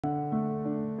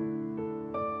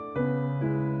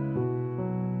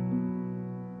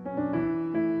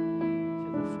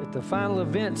at the Final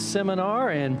Events Seminar,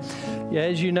 and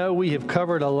as you know, we have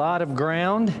covered a lot of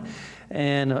ground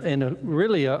and in a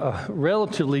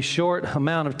relatively short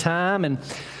amount of time, and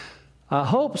I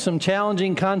hope some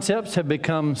challenging concepts have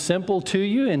become simple to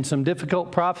you and some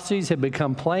difficult prophecies have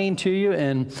become plain to you.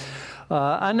 And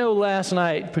I know last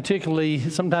night, particularly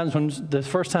sometimes when the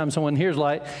first time someone hears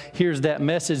that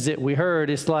message that we heard,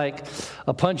 it's like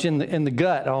a punch in the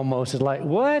gut almost. It's like,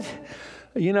 what?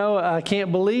 You know, I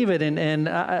can't believe it.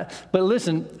 But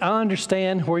listen, I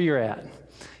understand where you're at.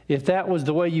 If that was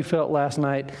the way you felt last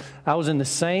night, I was in the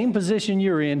same position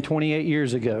you were in 28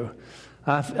 years ago.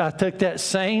 I took that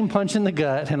same punch in the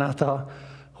gut and I thought,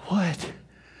 what?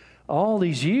 All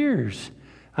these years,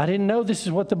 I didn't know this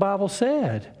is what the Bible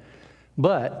said.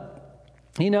 But,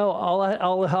 you know,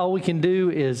 all we can do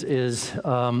is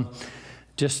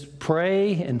just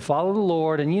pray and follow the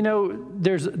Lord. And, you know,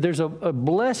 there's a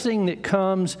blessing that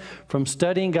comes from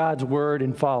studying God's Word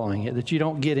and following it that you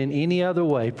don't get in any other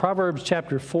way. Proverbs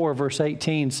chapter 4, verse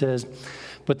 18 says,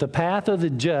 "But the path of the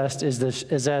just is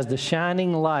as the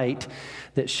shining light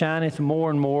that shineth more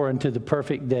and more into the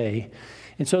perfect day."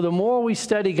 And so the more we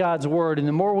study God's Word and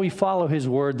the more we follow His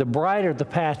Word, the brighter the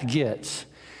path gets.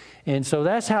 And so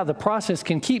that's how the process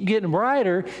can keep getting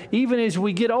brighter even as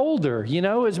we get older. You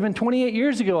know, it's been 28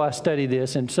 years ago I studied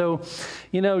this. And so,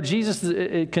 you know, Jesus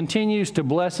continues to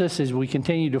bless us as we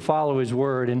continue to follow His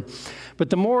Word. But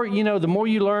the more, you know, the more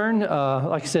you learn,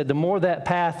 like I said, the more that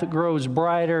path grows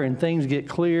brighter and things get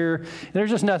clear. And there's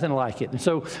just nothing like it. And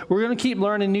so we're going to keep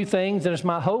learning new things. And it's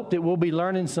my hope that we'll be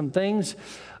learning some things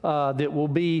that will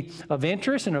be of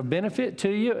interest and of benefit to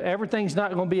you. Everything's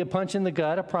not going to be a punch in the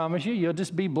gut, I promise you. You'll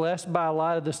just be blessed by a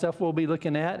lot of the stuff we'll be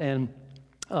looking at. And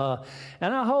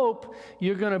I hope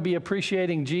you're going to be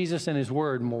appreciating Jesus and His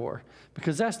Word more,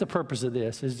 because that's the purpose of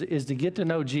this, is to get to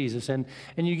know Jesus. And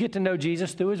you get to know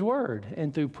Jesus through His Word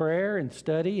and through prayer and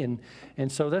study.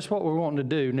 And so that's what we're wanting to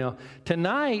do. Now,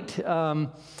 tonight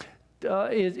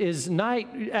is night.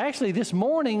 Actually, this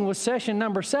morning was session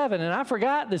number 7, and I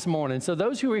forgot this morning. So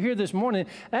those who were here this morning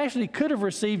actually could have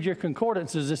received your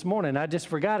concordances this morning. I just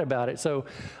forgot about it. So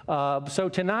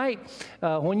tonight,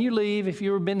 when you leave, if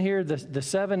you've been here the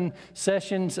 7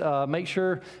 sessions, make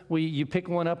sure you pick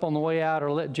one up on the way out,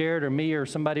 or let Jared or me or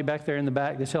somebody back there in the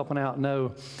back that's helping out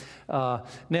know.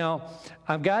 Now,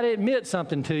 I've got to admit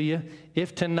something to you.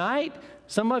 If tonight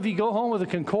some of you go home with a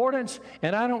concordance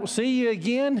and I don't see you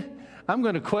again, I'm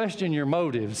going to question your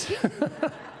motives.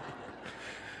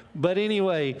 But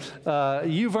anyway,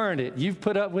 you've earned it. You've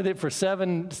put up with it for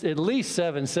at least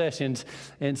 7 sessions.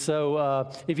 And so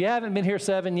if you haven't been here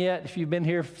 7 yet, if you've been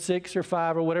here 6 or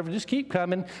 5 or whatever, just keep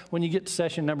coming. When you get to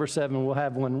session number 7, we'll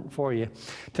have one for you.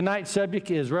 Tonight's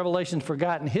subject is Revelation's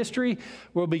Forgotten History.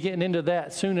 We'll be getting into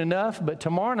that soon enough. But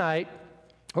tomorrow night,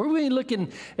 we're going to be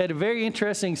looking at a very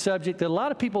interesting subject that a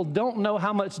lot of people don't know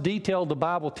how much detail the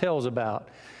Bible tells about.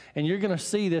 And you're going to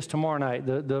see this tomorrow night.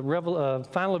 The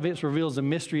Final Events reveals the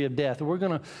mystery of death. We're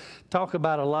going to talk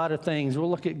about a lot of things. We'll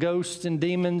look at ghosts and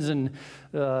demons and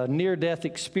near-death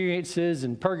experiences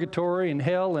and purgatory and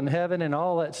hell and heaven and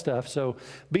all that stuff. So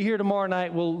be here tomorrow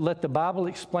night. We'll let the Bible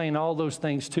explain all those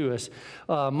things to us.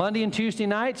 Monday and Tuesday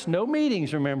nights, no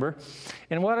meetings, remember.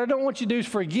 And what I don't want you to do is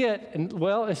forget,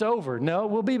 it's over. No,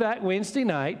 we'll be back Wednesday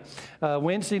night.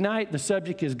 Wednesday night, the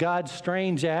subject is God's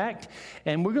strange act.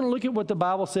 And we're going to look at what the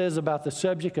Bible says about the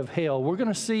subject of hell. We're going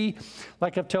to see,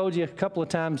 like I've told you a couple of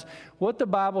times, what the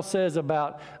Bible says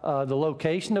about the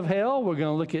location of hell. We're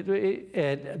going to look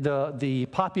at the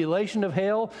population of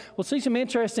hell. We'll see some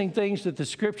interesting things that the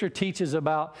Scripture teaches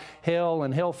about hell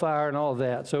and hellfire and all of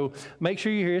that. So make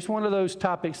sure you're here. It's one of those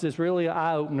topics that's really an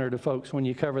eye-opener to folks when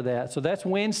you cover that. So that's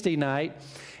Wednesday night.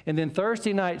 And then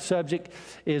Thursday night subject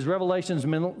is Revelation's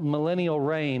millennial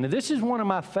reign. This is one of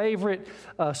my favorite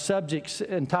subjects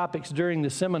and topics during the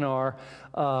seminar.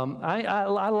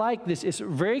 I like this. It's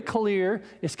very clear.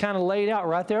 It's kind of laid out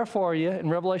right there for you in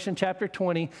Revelation chapter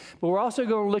 20. But we're also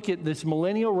going to look at this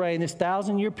millennial reign, this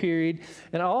 1,000-year period,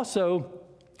 and also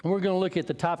we're going to look at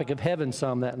the topic of heaven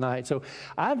some that night. So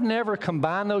I've never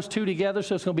combined those two together,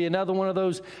 so it's going to be another one of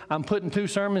those I'm putting 2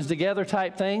 sermons together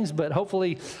type things, but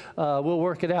hopefully we'll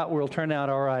work it out. We'll turn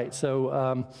out all right.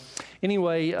 So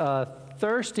anyway,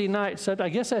 Thursday night, so I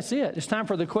guess that's it. It's time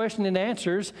for the question and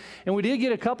answers. And we did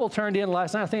get a couple turned in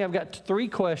last night. I think I've got 3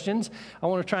 questions. I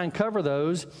want to try and cover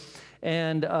those.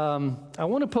 And I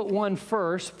want to put one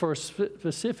first for a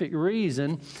specific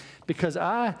reason, because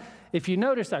if you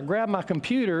noticed, I grabbed my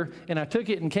computer and I took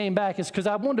it and came back. It's because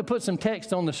I wanted to put some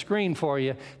text on the screen for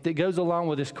you that goes along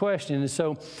with this question. And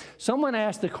so someone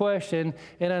asked the question,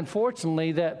 and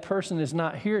unfortunately that person is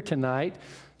not here tonight.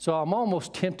 So I'm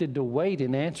almost tempted to wait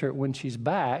and answer it when she's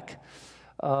back.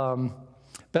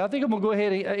 But I think I'm going to go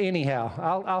ahead anyhow.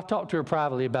 I'll talk to her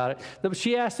privately about it.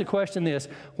 She asked the question this: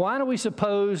 why do we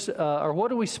suppose, or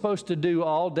what are we supposed to do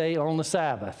all day on the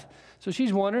Sabbath? So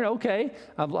she's wondering, okay,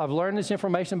 I've learned this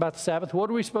information about the Sabbath. What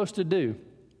are we supposed to do?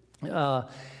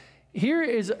 Here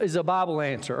is a Bible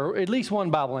answer, or at least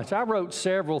one Bible answer. I wrote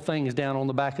several things down on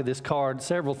the back of this card,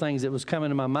 several things that was coming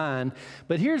to my mind.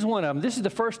 But here's one of them. This is the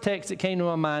first text that came to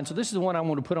my mind, so this is the one I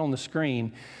want to put on the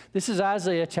screen. This is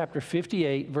Isaiah chapter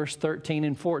 58, verse 13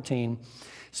 and 14.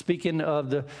 Speaking of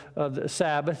the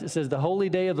Sabbath, it says, the holy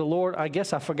day of the Lord. I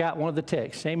guess I forgot one of the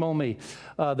texts. Shame on me.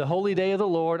 The holy day of the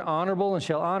Lord, honorable and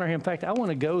shall honor him. In fact, I want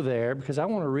to go there because I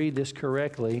want to read this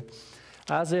correctly.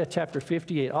 Isaiah chapter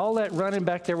 58. All that running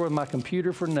back there with my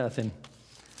computer for nothing.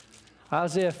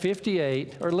 Isaiah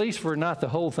 58, or at least for not the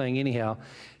whole thing anyhow,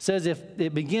 says if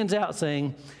it begins out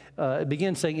saying,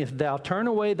 if thou turn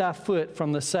away thy foot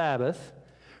from the Sabbath,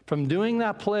 from doing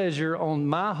thy pleasure on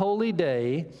my holy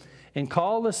day, and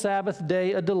call the Sabbath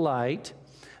day a delight,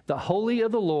 the holy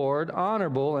of the Lord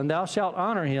honorable, and thou shalt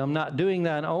honor him, not doing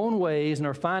thine own ways,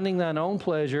 nor finding thine own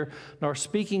pleasure, nor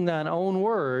speaking thine own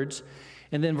words.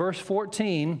 And then verse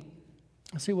 14,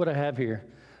 let's see what I have here.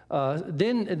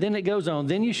 Then it goes on,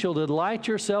 then you shall delight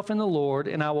yourself in the Lord,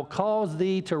 and I will cause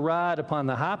thee to ride upon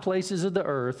the high places of the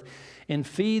earth, and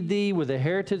feed thee with the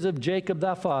heritage of Jacob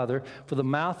thy father, for the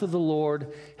mouth of the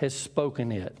Lord has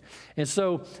spoken it. And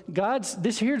so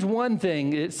here's one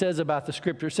thing it says about the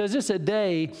Scripture. It says it's a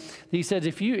day, he says,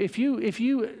 if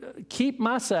you keep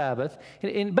my Sabbath,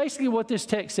 and basically what this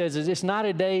text says is it's not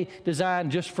a day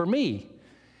designed just for me.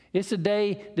 It's a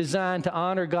day designed to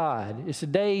honor God. It's a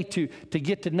day to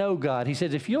get to know God. He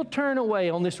says, if you'll turn away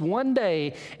on this one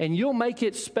day and you'll make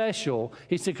it special,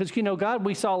 he said, because, God,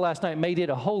 we saw last night, made it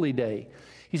a holy day.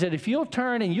 He said, if you'll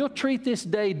turn and you'll treat this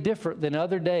day different than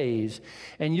other days,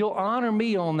 and you'll honor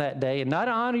me on that day, and not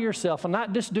honor yourself, and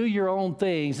not just do your own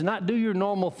things, and not do your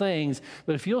normal things,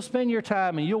 but if you'll spend your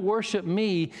time and you'll worship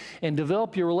me and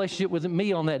develop your relationship with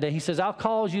me on that day, he says, I'll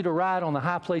cause you to ride on the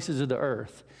high places of the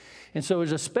earth. And so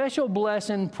there's a special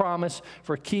blessing promise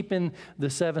for keeping the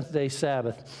seventh-day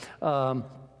Sabbath.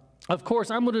 Of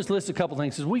course, I'm going to just list a couple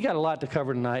things because we got a lot to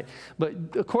cover tonight.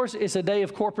 But, of course, it's a day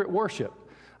of corporate worship.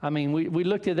 I mean, we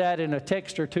looked at that in a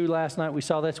text or two last night. We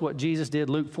saw that's what Jesus did,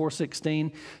 Luke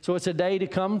 4:16. So it's a day to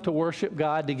come to worship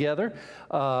God together.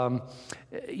 And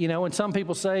some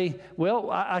people say, well,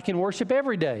 I can worship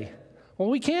every day. Well,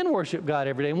 we can worship God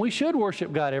every day, and we should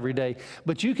worship God every day.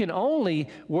 But you can only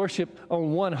worship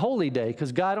on one holy day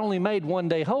because God only made one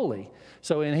day holy.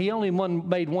 So, and he only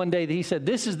made one day that he said,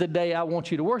 this is the day I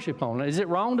want you to worship on. Is it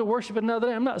wrong to worship another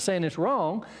day? I'm not saying it's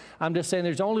wrong. I'm just saying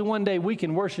there's only one day we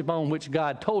can worship on which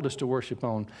God told us to worship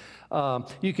on.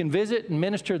 You can visit and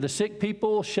minister the sick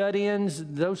people, shut-ins,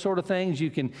 those sort of things.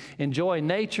 You can enjoy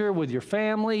nature with your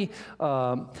family.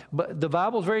 But the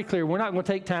Bible's very clear. We're not going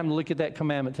to take time to look at that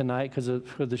commandment tonight because of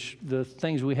the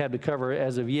things we have to cover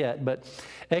as of yet. But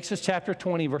Exodus chapter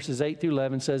 20, verses 8 through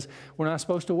 11 says we're not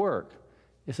supposed to work.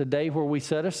 It's a day where we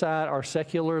set aside our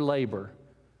secular labor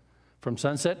from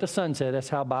sunset to sunset. That's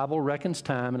how Bible reckons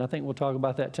time, and I think we'll talk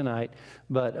about that tonight.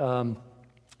 But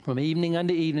from evening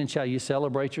unto evening shall you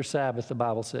celebrate your Sabbath, the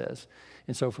Bible says.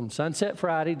 And so from sunset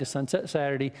Friday to sunset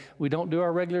Saturday, we don't do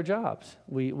our regular jobs.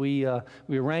 We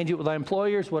arrange it with our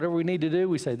employers, whatever we need to do.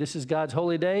 We say, this is God's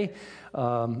holy day.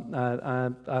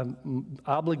 I'm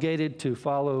obligated to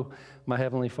follow my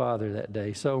Heavenly Father that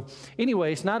day. So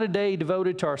anyway, it's not a day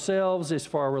devoted to ourselves. It's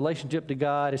for our relationship to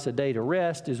God. It's a day to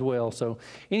rest as well. So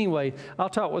anyway, I'll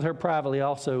talk with her privately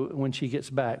also when she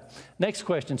gets back. Next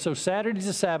question. So Saturday's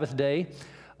a Sabbath day.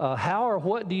 How or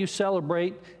what do you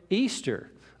celebrate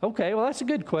Easter? Okay, well, that's a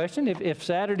good question. If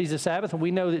Saturday's a Sabbath and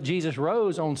we know that Jesus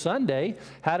rose on Sunday,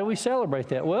 how do we celebrate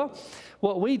that? Well,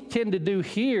 what we tend to do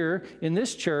here in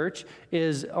this church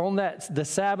is on the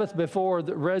Sabbath before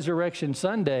the Resurrection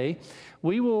Sunday,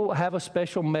 we will have a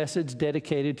special message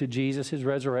dedicated to Jesus, his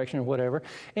resurrection or whatever.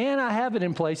 And I have it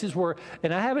in places where,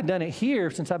 and I haven't done it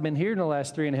here since I've been here in the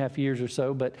last 3.5 years or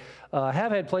so, but I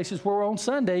have had places where on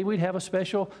Sunday we'd have a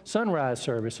special sunrise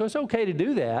service. So it's okay to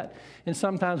do that. And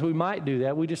sometimes we might do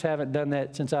that. We just haven't done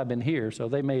that since I've been here. So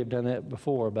they may have done that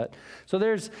before. But so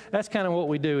that's kind of what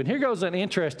we do. And here goes an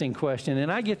interesting question.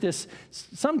 And I get this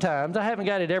sometimes. I haven't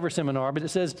got it every seminar, but it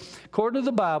says, according to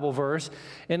the Bible verse,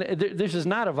 and this is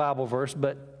not a Bible verse,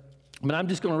 but But I'm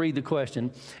just going to read the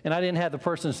question, and I didn't have the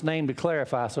person's name to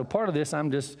clarify, so part of this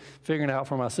I'm just figuring out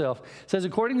for myself. It says,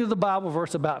 according to the Bible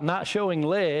verse about not showing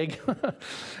leg,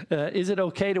 is it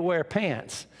okay to wear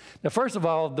pants? Now, first of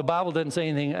all, the Bible doesn't say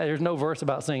anything. There's no verse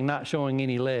about saying not showing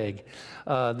any leg.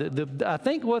 I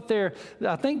think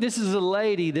this is a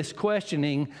lady that's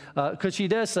questioning, because she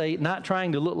does say not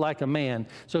trying to look like a man.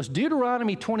 So it's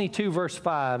Deuteronomy 22, verse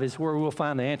 5 is where we'll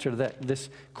find the answer to this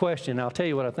question. I'll tell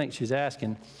you what I think she's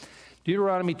asking.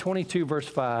 Deuteronomy 22, verse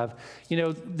 5. You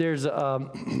know, there's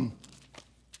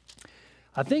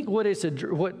I think what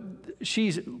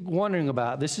she's wondering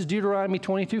about, this is Deuteronomy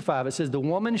 22, 5. It says, the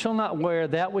woman shall not wear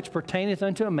that which pertaineth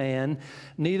unto a man,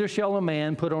 neither shall a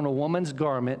man put on a woman's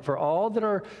garment, for all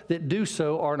that do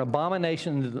so are an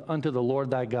abomination unto the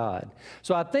Lord thy God.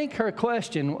 So I think her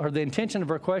question, or the intention of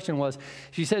her question was,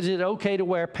 she says, is it okay to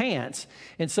wear pants?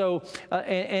 And so,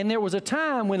 and there was a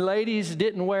time when ladies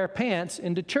didn't wear pants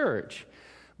into church.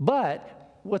 But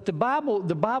what the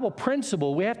Bible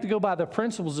principle, we have to go by the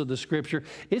principles of the Scripture.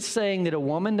 It's saying that a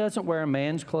woman doesn't wear a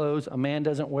man's clothes, a man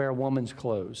doesn't wear a woman's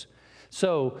clothes.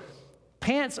 So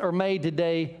pants are made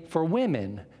today for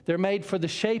women. They're made for the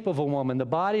shape of a woman, the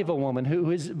body of a woman, who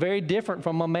is very different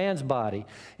from a man's body.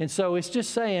 And so it's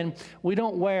just saying we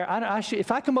don't wear,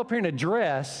 if I come up here in a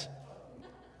dress,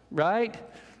 right?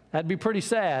 That'd be pretty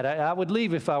sad. I would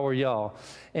leave if I were y'all.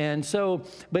 And so,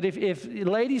 but if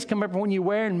ladies come up when you're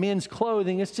wearing men's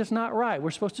clothing, it's just not right.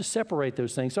 We're supposed to separate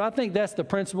those things. So I think that's the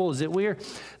principle, is that we're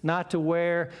not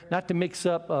to mix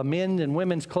up men's and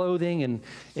women's clothing, and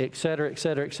et cetera, et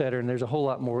cetera, et cetera. And there's a whole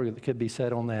lot more that could be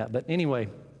said on that. But anyway,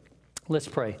 let's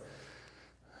pray.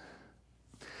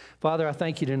 Father, I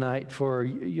thank you tonight for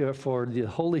the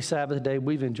holy Sabbath day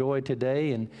we've enjoyed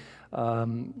today, and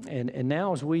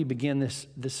now as we begin this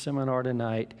seminar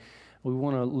tonight, we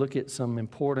want to look at some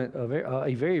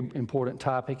a very important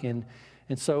topic, and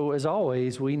so as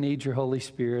always, we need your Holy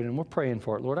Spirit, and we're praying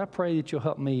for it. Lord, I pray that you'll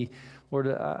help me. Lord,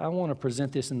 I want to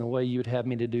present this in the way you would have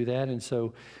me to do that, and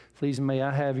so please may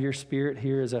I have your Spirit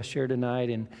here as I share tonight,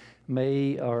 and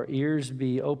may our ears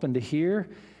be open to hear,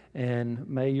 and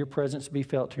may your presence be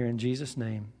felt here in Jesus'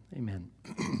 name. Amen.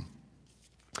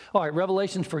 All right,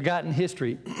 Revelation's forgotten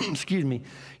history. Excuse me.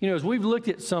 You know, as we've looked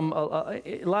at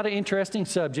a lot of interesting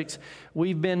subjects,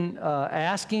 we've been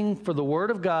asking for the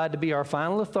Word of God to be our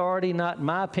final authority, not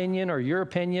my opinion or your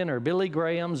opinion or Billy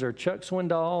Graham's or Chuck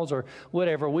Swindoll's or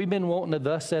whatever. We've been wanting to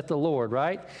thus saith the Lord,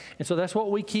 right? And so that's what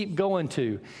we keep going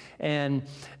to. And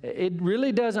it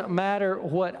really doesn't matter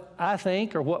what I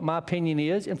think or what my opinion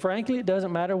is. And frankly, it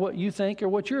doesn't matter what you think or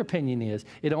what your opinion is.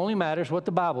 It only matters what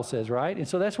the Bible says, right? And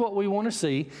so that's what we want to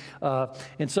see.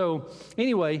 And so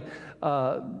anyway,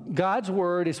 God's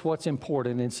Word is what's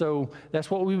important. And so that's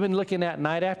what we've been looking at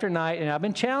night after night. And I've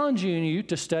been challenging you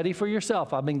to study for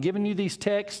yourself. I've been giving you these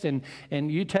texts, and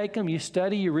you take them, you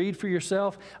study, you read for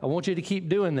yourself. I want you to keep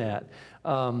doing that.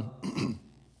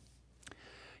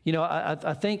 You know,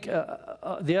 I think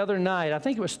the other night, I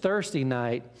think it was Thursday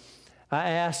night,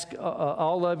 I asked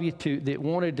all of you that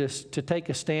wanted to take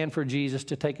a stand for Jesus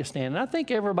to take a stand. And I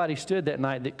think everybody stood that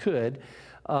night that could.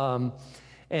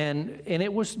 And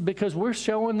it was because we're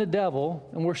showing the devil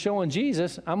and we're showing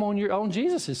Jesus. I'm on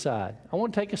Jesus' side. I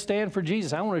want to take a stand for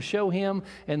Jesus. I want to show him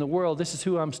and the world this is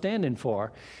who I'm standing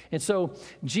for. And so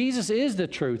Jesus is the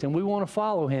truth, and we want to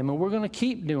follow him, and we're going to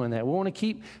keep doing that. We want to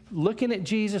keep looking at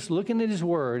Jesus, looking at his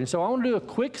word. And so I want to do a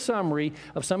quick summary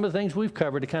of some of the things we've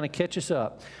covered to kind of catch us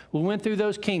up. We went through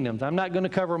those kingdoms. I'm not going to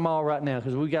cover them all right now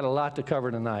because we've got a lot to cover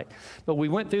tonight. But we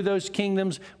went through those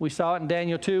kingdoms. We saw it in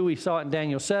Daniel 2. We saw it in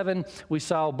Daniel 7. We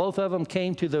saw both of them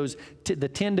came to the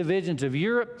 10 divisions of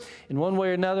Europe in one way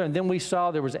or another. And then we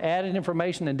saw there was added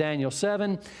information in Daniel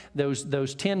 7.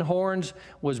 Those 10 horns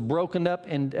was broken up,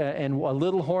 and a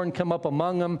little horn come up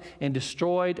among them and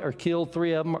destroyed or killed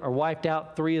 3 of them, or wiped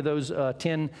out 3 of those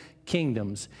 10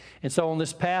 kingdoms. And so on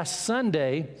this past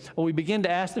Sunday, we begin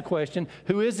to ask the question,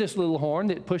 who is this little horn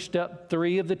that pushed up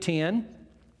 3 of the 10?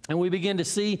 And we begin to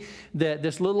see that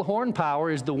this little horn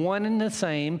power is the one and the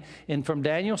same from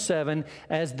Daniel 7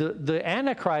 as the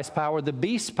Antichrist power, the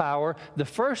beast power, the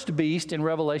first beast in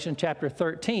Revelation chapter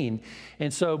 13.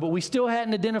 And so, but we still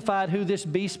hadn't identified who this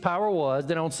beast power was.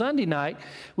 Then on Sunday night,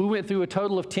 we went through a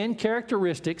total of 10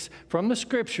 characteristics from the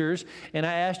Scriptures, and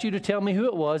I asked you to tell me who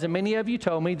it was, and many of you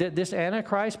told me that this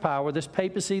Antichrist power, this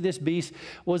papacy, this beast,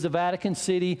 was the Vatican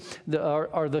City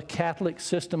or the Catholic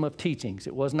system of teachings.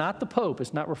 It was not the Pope.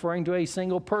 It's not referring to a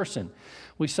single person.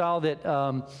 We saw that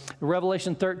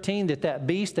Revelation 13, that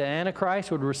beast, the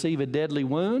Antichrist, would receive a deadly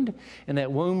wound, and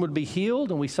that wound would be healed.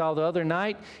 And we saw the other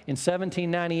night in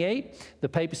 1798, the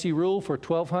papacy ruled for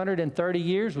 1,230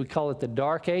 years. We call it the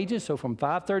Dark Ages. So from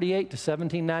 538 to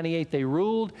 1798, they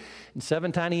ruled. In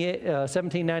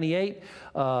 1798,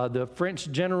 the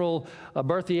French general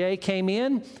Berthier came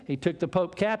in. He took the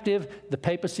Pope captive. The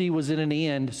papacy was at an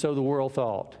end, so the world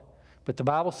thought. But the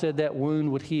Bible said that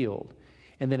wound would heal.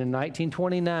 And then in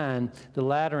 1929, the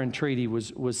Lateran Treaty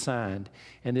was signed.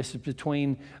 And this is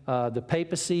between the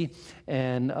papacy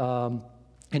and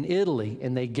Italy.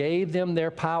 And they gave them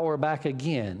their power back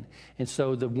again. And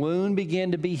so the wound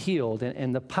began to be healed.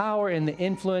 And the power and the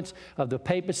influence of the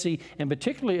papacy, and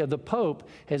particularly of the Pope,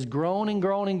 has grown and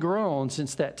grown and grown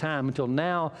since that time until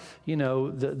now. You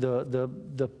know,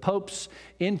 the Pope's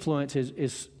influence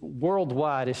is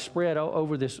worldwide, is spread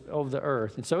over the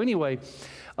earth. And so anyway,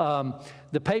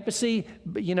 the papacy,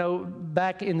 you know,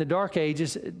 back in the Dark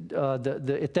Ages,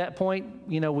 at that point,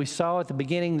 you know, we saw at the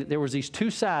beginning that there was these two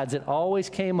sides that always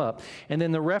came up. And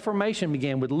then the Reformation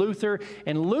began with Luther.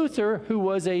 And Luther, who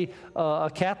was a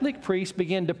Catholic priest,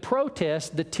 began to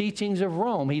protest the teachings of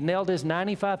Rome. He nailed his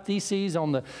 95 Theses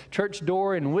on the church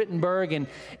door in Wittenberg.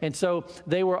 And so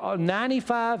they were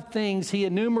 95 things he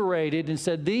enumerated and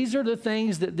said, these are the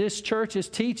things that this church is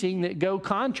teaching that go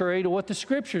contrary to what the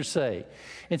Scriptures say.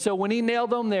 And so when he nailed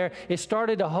them there, it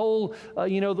started a whole,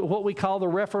 you know, what we call the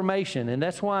Reformation. And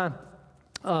that's why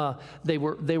they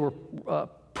were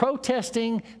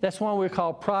protesting. That's why we're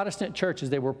called Protestant churches.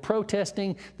 They were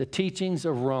protesting the teachings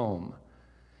of Rome.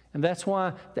 And that's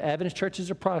why the Adventist church is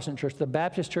a Protestant church. The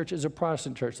Baptist church is a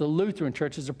Protestant church. The Lutheran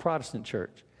church is a Protestant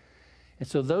church. And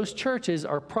so those churches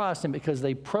are Protestant because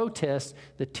they protest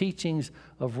the teachings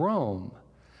of Rome.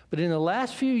 But in the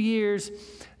last few years,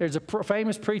 there's a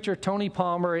famous preacher, Tony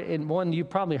Palmer, and one you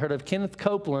probably heard of, Kenneth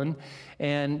Copeland.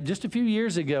 And just a few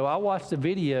years ago, I watched a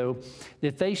video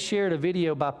that they shared, a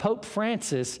video by Pope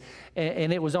Francis,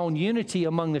 and it was on unity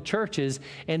among the churches.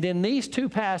 And then these two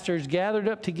pastors gathered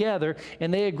up together,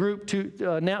 and they agreed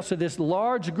to announce to this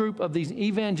large group of these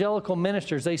evangelical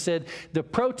ministers, they said, the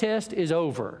protest is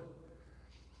over.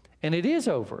 And it is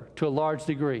over to a large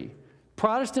degree.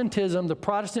 Protestantism, the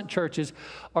Protestant churches,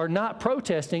 are not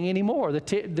protesting anymore the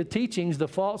teachings, the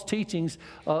false teachings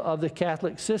of the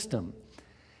Catholic system.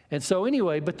 And so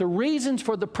anyway, but the reasons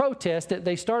for the protest that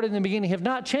they started in the beginning have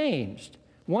not changed.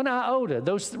 One iota.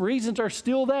 Those reasons are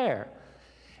still there.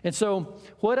 And so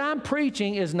what I'm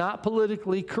preaching is not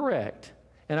politically correct.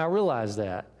 And I realize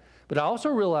that. But I also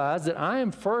realize that I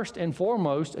am first and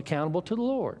foremost accountable to the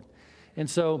Lord. And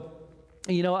so,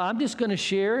 you know, I'm just going to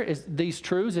share these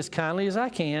truths as kindly as I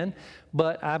can,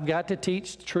 but I've got to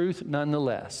teach truth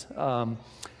nonetheless.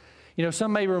 You know,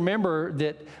 some may remember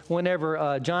that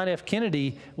whenever John F.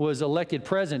 Kennedy was elected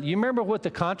president, you remember what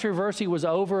the controversy was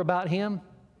over about him?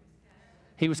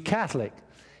 He was Catholic.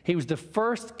 He was the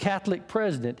first Catholic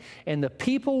president, and the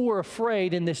people were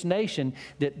afraid in this nation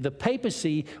that the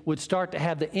papacy would start to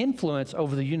have the influence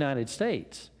over the United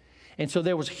States. And so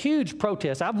there was huge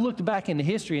protests. I've looked back into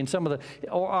history and some of the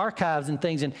archives and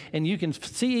things, and you can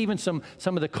see even some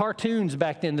of the cartoons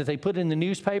back then that they put in the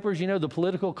newspapers, you know, the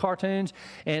political cartoons,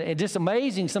 and just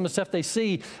amazing some of the stuff they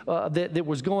see that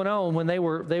was going on when they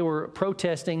were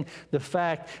protesting the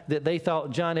fact that they thought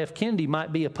John F. Kennedy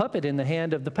might be a puppet in the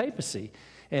hand of the papacy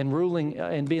and ruling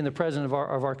and being the president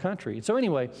of our country. So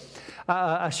anyway,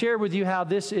 I share with you how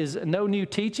this is no new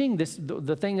teaching.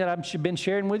 The thing that I've been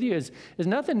sharing with you is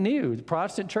nothing new. The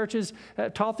Protestant churches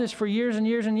taught this for years and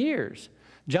years and years.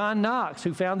 John Knox,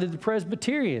 who founded the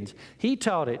Presbyterians, he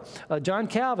taught it. John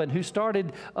Calvin, who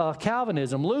started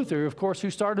Calvinism. Luther, of course, who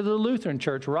started the Lutheran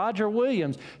Church. Roger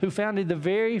Williams, who founded the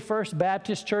very first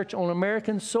Baptist church on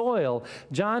American soil.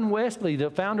 John Wesley,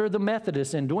 the founder of the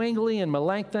Methodists, and Zwingli and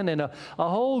Melanchthon, and a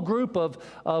whole group of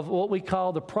what we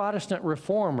call the Protestant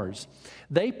reformers.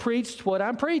 They preached what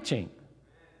I'm preaching.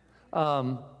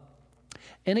 And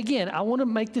again, I want to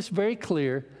make this very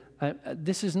clear.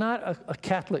 This is not a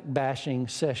Catholic bashing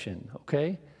session,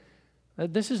 okay?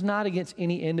 This is not against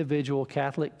any individual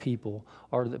Catholic people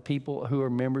or the people who are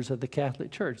members of the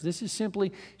Catholic Church. This is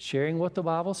simply sharing what the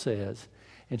Bible says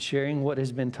and sharing what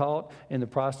has been taught in the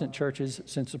Protestant churches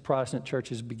since the Protestant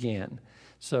churches began.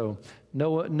 So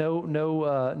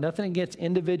nothing against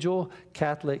individual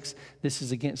Catholics. This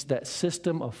is against that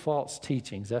system of false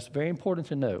teachings. That's very important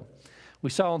to know. We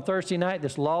saw on Thursday night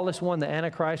this lawless one, the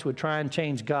Antichrist, would try and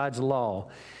change God's law.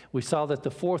 We saw that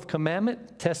the fourth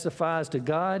commandment testifies to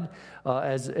God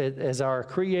as our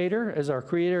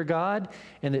creator God,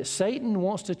 and that Satan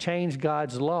wants to change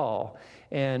God's law.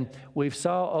 And we've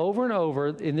saw over and over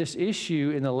in this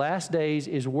issue in the last days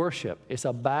is worship. It's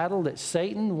a battle that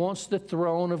Satan wants the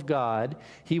throne of God.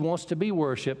 He wants to be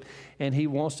worshiped, and he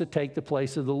wants to take the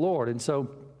place of the Lord. And so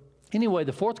anyway,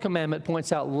 the fourth commandment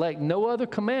points out, like no other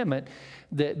commandment,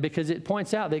 because it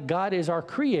points out that God is our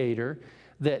creator,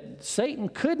 that Satan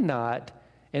could not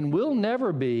and will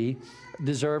never be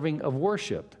deserving of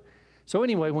worship. So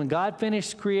anyway, when God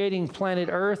finished creating planet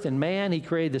Earth and man, he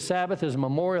created the Sabbath as a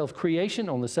memorial of creation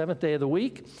on the seventh day of the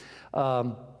week.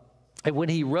 And when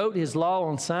he wrote his law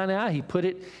on Sinai, he put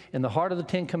it in the heart of the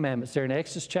Ten Commandments there in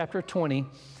Exodus chapter 20,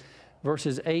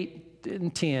 verses 8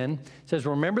 and 10. It says,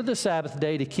 remember the Sabbath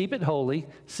day to keep it holy.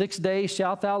 6 days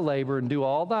shalt thou labor and do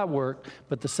all thy work,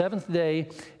 but the seventh day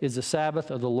is the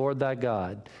Sabbath of the Lord thy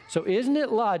God. So isn't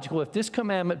it logical if this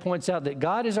commandment points out that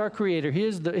God is our creator, he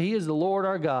is the Lord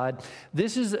our God,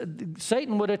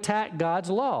 Satan would attack God's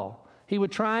law. He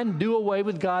would try and do away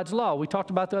with God's law. We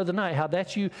talked about the other night how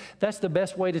that's the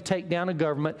best way to take down a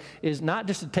government, is not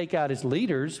just to take out its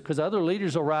leaders, because other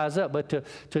leaders will rise up, but to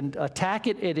attack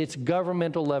it at its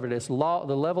governmental level,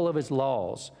 the level of its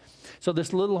laws. So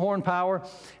this little horn power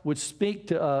would speak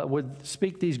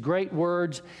these great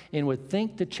words and would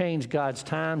think to change God's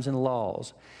times and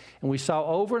laws. And we saw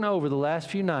over and over the last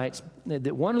few nights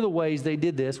that one of the ways they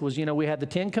did this was, we had the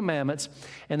Ten Commandments,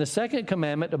 and the second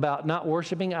commandment about not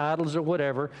worshiping idols or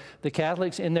whatever, the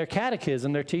Catholics in their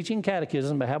catechism, their teaching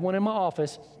catechism, I have one in my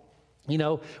office,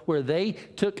 where they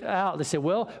took out, they said,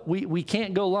 well, we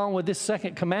can't go along with this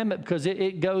second commandment because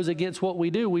it goes against what we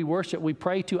do. We worship, we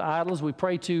pray to idols, we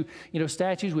pray to,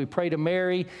 statues, we pray to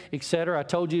Mary, etc. I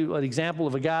told you an example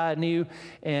of a guy I knew,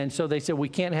 and so they said we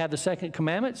can't have the second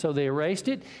commandment, so they erased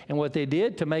it, and what they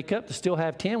did to make up to still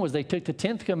have 10 was they took the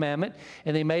 10th commandment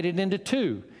and they made it into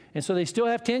 2. And so they still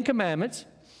have 10 commandments,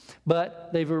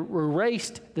 but they've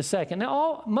erased the second.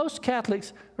 Now, most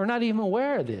Catholics are not even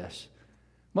aware of this.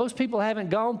 Most people haven't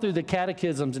gone through the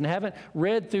catechisms and haven't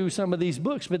read through some of these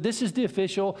books, but this is the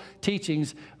official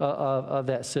teachings of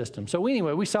that system. So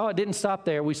anyway, we saw it didn't stop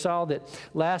there. We saw that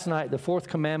last night the fourth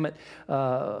commandment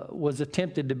was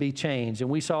attempted to be changed. And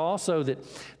we saw also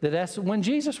that's when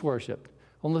Jesus worshiped.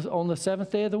 On the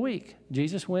seventh day of the week,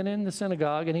 Jesus went in the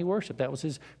synagogue and he worshiped. That was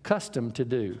his custom to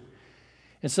do.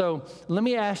 And so let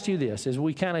me ask you this as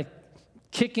we kind of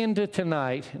kick into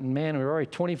tonight, and man, we're already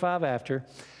 25 after.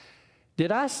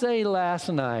 Did I say last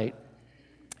night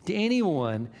to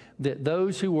anyone that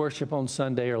those who worship on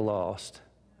Sunday are lost?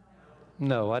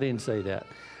 No, I didn't say that.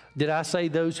 Did I say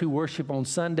those who worship on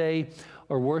Sunday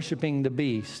are worshiping the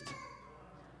beast?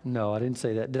 No, I didn't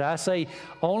say that. Did I say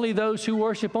only those who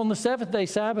worship on the seventh day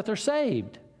Sabbath are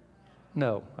saved?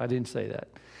 No, I didn't say that.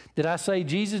 Did I say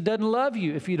Jesus doesn't love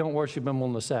you if you don't worship him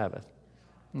on the Sabbath?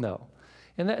 No.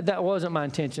 And that wasn't my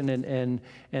intention, and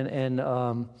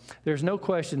there's no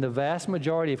question the vast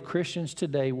majority of Christians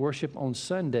today worship on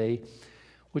Sunday,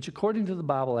 which according to the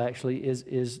Bible actually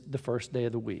is the first day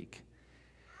of the week.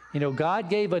 God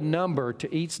gave a number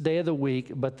to each day of the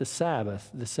week, but the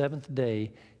Sabbath, the seventh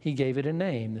day, he gave it a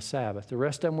name, the Sabbath. The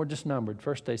rest of them were just numbered,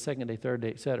 first day, second day, third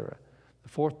day, etc.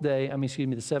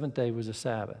 The seventh day was a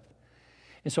Sabbath.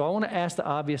 And so I want to ask the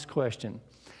obvious question.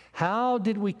 How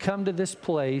did we come to this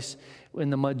place in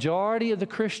the majority of the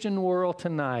Christian world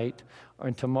tonight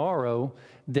and tomorrow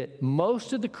that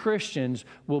most of the Christians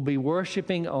will be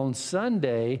worshiping on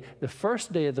Sunday, the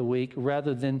first day of the week,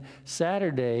 rather than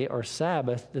Saturday or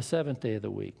Sabbath, the seventh day of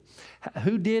the week?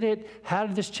 Who did it? How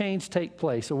did this change take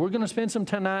place? So we're going to spend some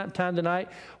time tonight.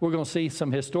 We're going to see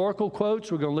some historical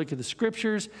quotes. We're going to look at the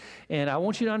scriptures. And I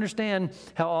want you to understand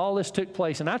how all this took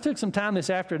place. And I took some time this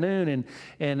afternoon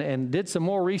and did some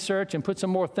more research and put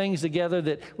some more things together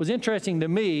that was interesting to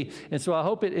me. And so I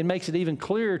hope it makes it even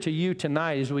clearer to you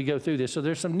tonight as we go through this. So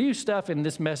there's some new stuff in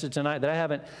this message tonight that I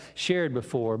haven't shared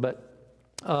before. But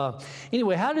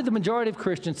anyway, how did the majority of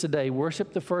Christians today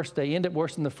worship the first day, end up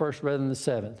worshiping the first rather than the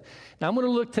seventh? Now, I'm going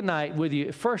to look tonight with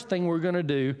you. First thing we're going to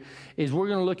do is we're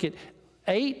going to look at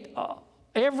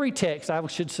every text, I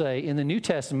should say, in the New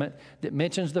Testament that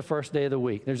mentions the first day of the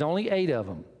week. There's only 8 of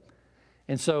them.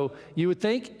 And so you would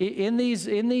think in these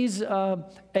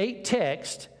 8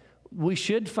 texts, we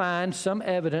should find some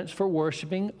evidence for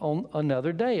worshiping on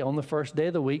another day, on the first day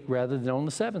of the week, rather than on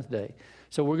the seventh day.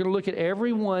 So we're going to look at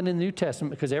every one in the New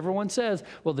Testament, because everyone says,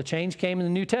 well, the change came in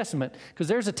the New Testament, because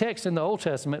there's a text in the Old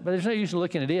Testament, but there's no use in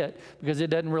looking at it because it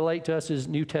doesn't relate to us as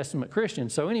New Testament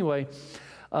Christians. So anyway,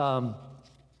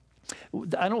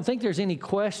 I don't think there's any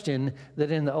question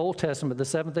that in the Old Testament the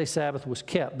seventh-day Sabbath was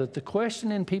kept. But the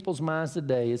question in people's minds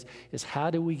today is how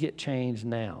do we get changed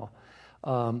now?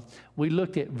 We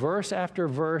looked at verse after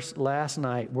verse last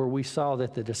night where we saw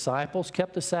that the disciples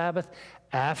kept the Sabbath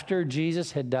after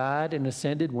Jesus had died and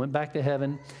ascended, went back to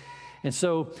heaven. And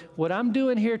so what I'm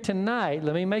doing here tonight,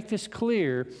 let me make this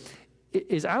clear,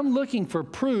 is I'm looking for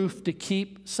proof to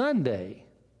keep Sunday.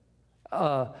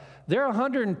 There are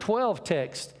 112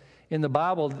 texts in the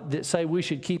Bible that say we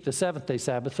should keep the seventh-day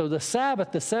Sabbath. So the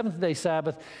Sabbath, the seventh-day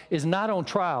Sabbath, is not on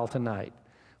trial tonight.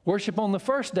 Worship on the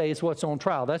first day is what's on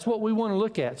trial. That's what we want to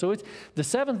look at. So the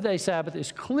seventh-day Sabbath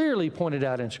is clearly pointed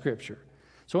out in Scripture.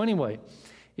 So anyway,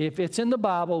 if it's in the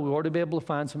Bible, we ought to be able to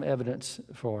find some evidence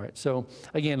for it. So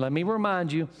again, let me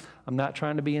remind you, I'm not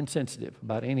trying to be insensitive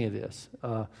about any of this.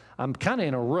 I'm kind of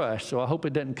in a rush, so I hope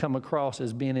it doesn't come across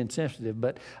as being insensitive.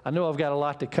 But I know I've got a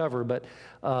lot to cover, but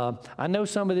I know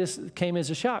some of this came as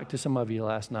a shock to some of you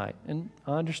last night. And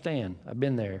I understand. I've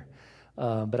been there.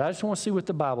 But I just want to see what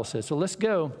the Bible says. So let's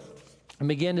go and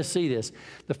begin to see this.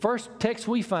 The first text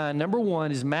we find, number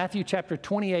one, is Matthew chapter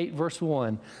 28, verse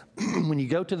 1. When you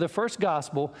go to the first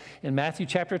gospel in Matthew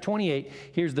chapter 28,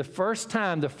 here's the first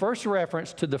time, the first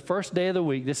reference to the first day of the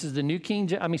week. This is the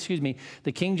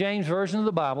the King James Version of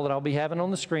the Bible that I'll be having on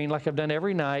the screen like I've done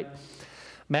every night.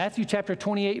 Matthew chapter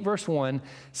 28, verse 1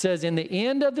 says, "In the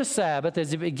end of the Sabbath,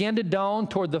 as it began to dawn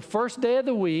toward the first day of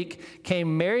the week,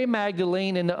 came Mary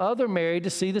Magdalene and the other Mary to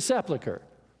see the sepulchre."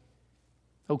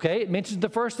 Okay, it mentions the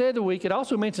first day of the week. It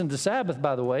also mentions the Sabbath,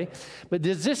 by the way. But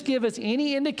does this give us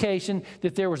any indication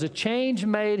that there was a change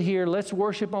made here? Let's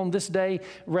worship on this day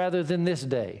rather than this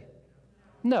day.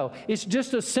 No, it's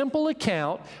just a simple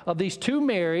account of these two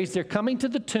Marys. They're coming to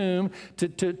the tomb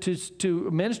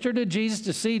to minister to Jesus,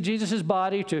 to see Jesus'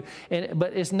 body.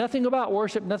 But it's nothing about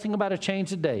worship, nothing about a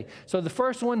change of day. So the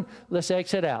first one, let's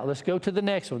exit out. Let's go to the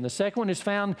next one. The second one is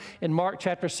found in Mark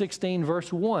chapter 16,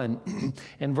 verse 1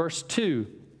 and verse 2.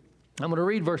 I'm going to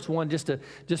read verse 1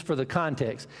 just for the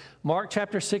context. Mark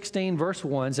chapter 16, verse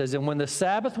 1 says, "And when the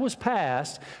Sabbath was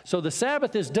past," so the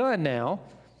Sabbath is done now,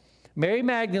 "Mary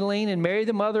Magdalene and Mary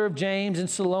the mother of James and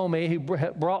Salome, who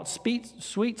brought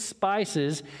sweet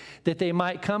spices that they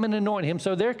might come and anoint him."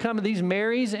 So they're coming, these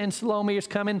Marys and Salome is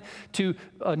coming to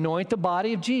anoint the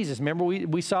body of Jesus. Remember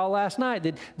we saw last night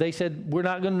that they said, we're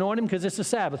not going to anoint him because it's the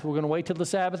Sabbath. We're going to wait till the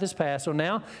Sabbath is past. So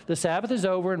now the Sabbath is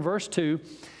over in verse 2.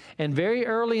 "And very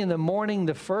early in the morning,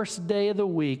 the first day of the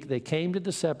week, they came to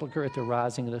the sepulchre at the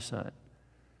rising of the sun."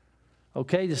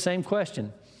 Okay, the same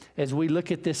question. As we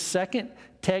look at this second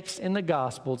text in the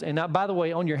Gospels, and now, by the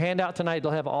way, on your handout tonight,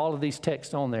 they'll have all of these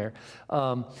texts on there.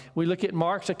 We look at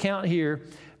Mark's account here.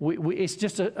 It's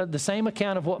just the same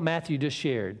account of what Matthew just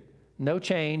shared. No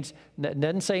change.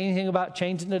 Doesn't say anything about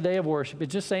changing the day of worship.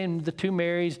 It's just saying the two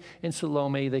Marys and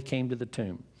Salome, they came to the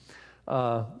tomb.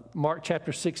 Mark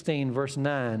chapter 16, verse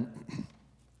 9.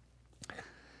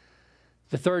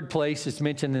 The third place it's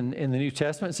mentioned in the New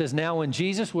Testament, it says, "Now when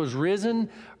Jesus was risen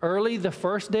early the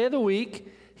first day of the week,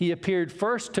 he appeared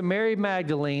first to Mary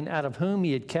Magdalene, out of whom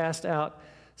he had cast out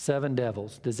 7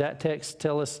 devils." Does that text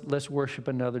tell us, let's worship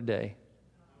another day?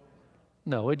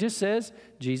 No, it just says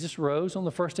Jesus rose on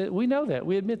the first day. We know that.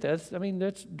 We admit that.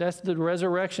 That's the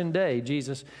resurrection day.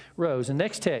 Jesus rose. The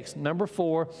next text, number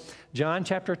 4, John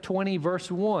chapter 20, verse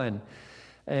 1.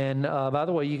 And by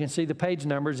the way, you can see the page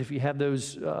numbers if you have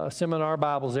those seminar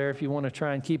Bibles there if you want to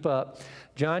try and keep up.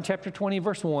 John chapter 20,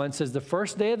 verse 1 says, "The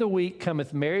first day of the week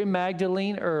cometh Mary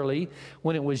Magdalene early,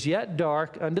 when it was yet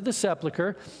dark, unto the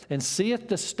sepulchre, and seeth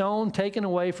the stone taken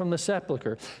away from the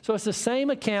sepulchre." So it's the same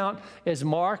account as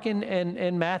Mark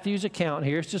and Matthew's account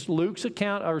here. It's just Luke's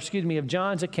account, of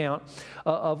John's account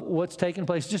of what's taking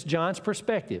place, just John's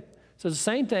perspective. So it's the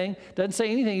same thing. Doesn't say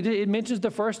anything. It mentions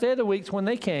the first day of the week when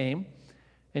they came.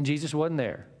 And Jesus wasn't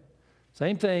there.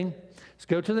 Same thing. Let's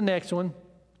go to the next one.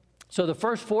 So the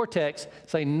first 4 texts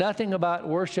say nothing about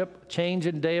worship, change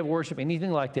in day of worship,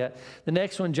 anything like that. The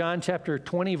next one, John chapter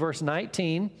 20, verse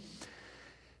 19,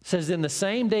 says, "In the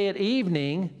same day at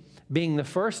evening, being the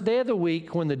first day of the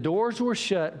week, when the doors were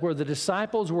shut, where the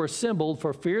disciples were assembled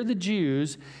for fear of the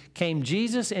Jews, came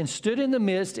Jesus and stood in the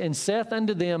midst and saith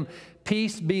unto them,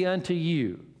 Peace be unto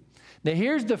you." Now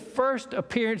here's the first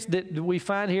appearance that we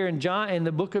find here in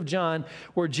the book of John,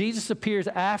 where Jesus appears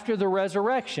after the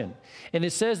resurrection. And it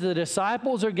says the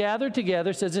disciples are gathered together.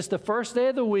 It says it's the first day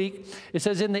of the week. It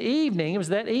says in the evening, it was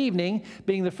that evening,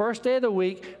 being the first day of the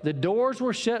week, the doors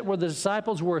were shut where the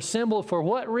disciples were assembled. For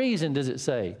what reason does it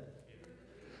say?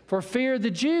 For fear of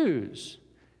the Jews.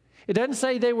 It doesn't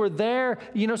say they were there.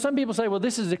 You know, some people say, well,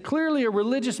 this is clearly a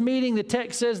religious meeting. The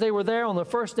text says they were there on the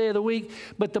first day of the week.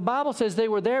 But the Bible says they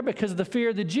were there because of the fear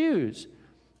of the Jews.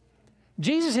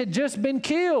 Jesus had just been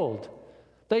killed.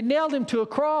 They nailed him to a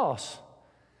cross.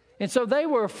 And so they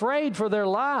were afraid for their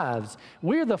lives.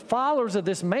 We're the followers of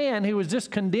this man who was just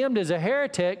condemned as a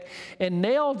heretic and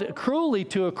nailed cruelly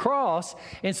to a cross.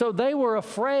 And so they were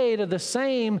afraid of the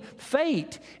same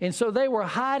fate. And so they were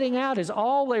hiding out as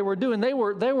all they were doing. They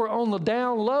were on the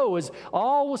down low as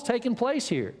all was taking place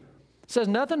here. It says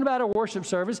nothing about a worship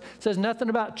service. It says nothing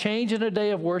about changing a day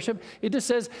of worship. It just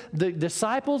says the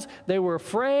disciples, they were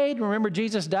afraid. Remember,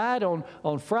 Jesus died on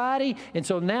Friday, and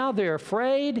so now they're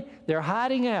afraid. They're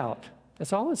hiding out.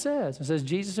 That's all it says. It says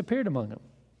Jesus appeared among them.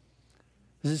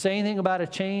 Does it say anything about a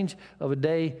change of a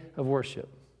day of worship?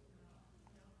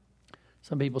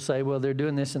 Some people say, well, they're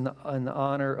doing this in the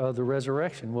honor of the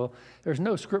resurrection. Well, there's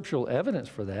no scriptural evidence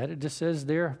for that. It just says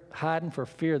they're hiding for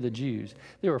fear of the Jews.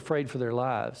 They were afraid for their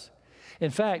lives. In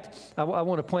fact, I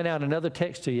want to point out another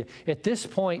text to you. At this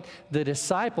point, the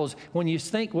disciples, when you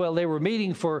think, well, they were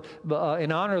meeting for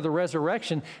in honor of the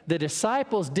resurrection, the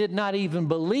disciples did not even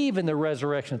believe in the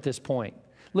resurrection at this point.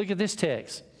 Look at this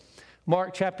text.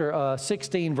 Mark chapter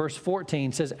 16, verse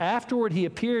 14 says, afterward he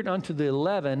appeared unto the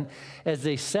 11 as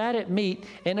they sat at meat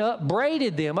and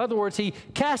upbraided them. In other words, he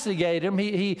castigated them.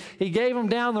 He gave them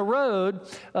down the road,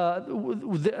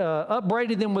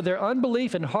 upbraided them with their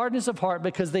unbelief and hardness of heart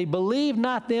because they believed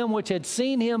not them which had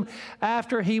seen him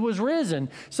after he was risen.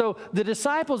 So the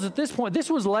disciples at this point, this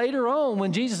was later on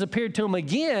when Jesus appeared to them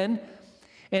again.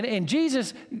 And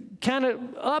Jesus kind of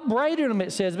upbraided them,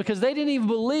 it says, because they didn't even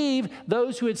believe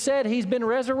those who had said he's been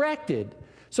resurrected.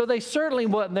 So they certainly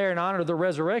wasn't there in honor of the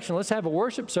resurrection. Let's have a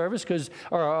worship service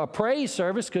or a praise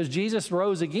service because Jesus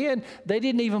rose again. They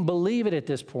didn't even believe it at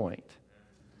this point.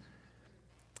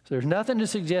 So there's nothing to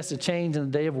suggest a change in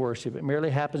the day of worship. It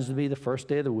merely happens to be the first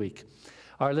day of the week.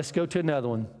 All right, let's go to another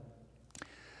one.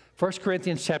 1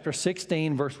 Corinthians chapter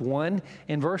 16, verse 1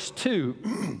 and verse 2.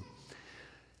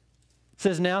 It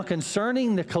says, now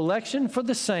concerning the collection for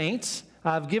the saints,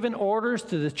 I've given orders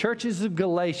to the churches of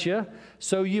Galatia,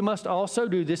 so you must also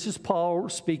do. This is Paul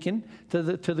speaking to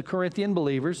the Corinthian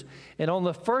believers. And on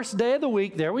the first day of the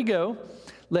week, there we go,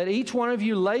 let each one of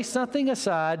you lay something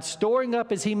aside, storing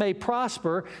up as he may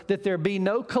prosper, that there be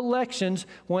no collections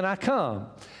when I come.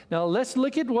 Now let's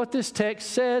look at what this text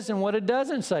says and what it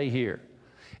doesn't say here.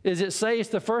 Does it say it's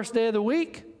the first day of the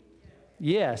week?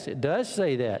 Yes, it does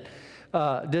say that.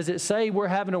 Does it say we're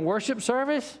having a worship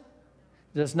service?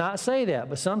 It does not say that.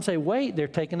 But some say, wait, they're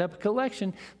taking up a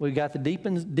collection. We've got the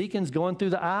deacons going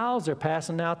through the aisles. They're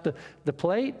passing out the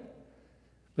plate.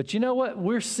 But you know what?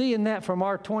 We're seeing that from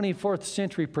our 24th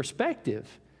century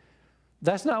perspective.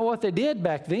 That's not what they did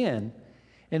back then.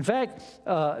 In fact,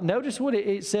 notice what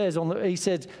it says. He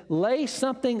says, lay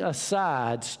something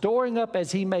aside, storing up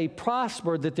as he may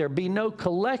prosper, that there be no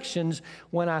collections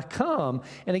when I come.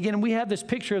 And again, we have this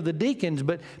picture of the deacons,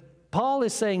 but Paul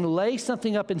is saying, lay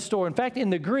something up in store. In fact, in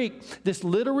the Greek, this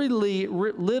literally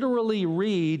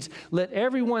reads, let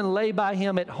everyone lay by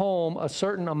him at home a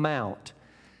certain amount.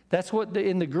 That's what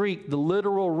in the Greek, the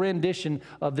literal rendition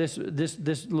of this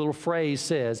little phrase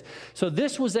says. So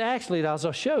this was actually, as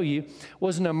I'll show you,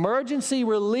 was an emergency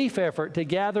relief effort to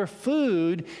gather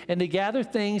food and to gather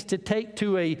things to take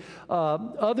to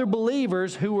other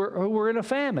believers who were in a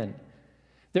famine.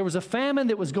 There was a famine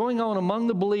that was going on among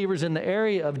the believers in the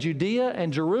area of Judea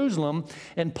and Jerusalem,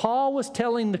 and Paul was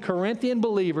telling the Corinthian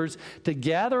believers to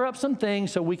gather up some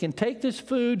things so we can take this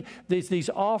food, these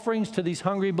offerings to these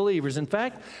hungry believers. In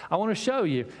fact, I want to show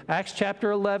you Acts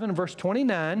chapter 11, verse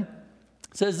 29.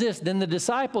 Says this, then the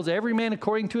disciples, every man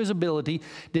according to his ability,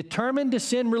 determined to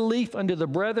send relief unto the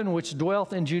brethren which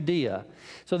dwelt in Judea.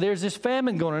 So there's this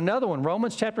famine going on. Another one,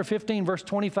 Romans chapter 15, verse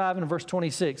 25 and verse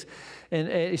 26. And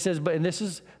it says, and this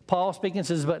is Paul speaking,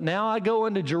 says, but now I go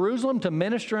unto Jerusalem to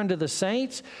minister unto the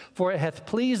saints, for it hath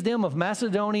pleased them of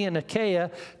Macedonia and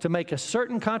Achaia to make a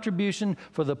certain contribution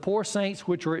for the poor saints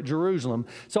which were at Jerusalem.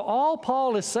 So all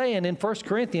Paul is saying in 1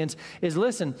 Corinthians is,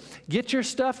 listen, get your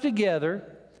stuff together.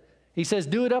 He says,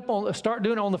 start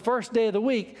doing it on the first day of the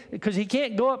week, because he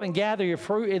can't go up and gather your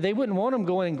fruit. They wouldn't want him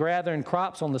going and gathering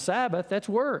crops on the Sabbath. That's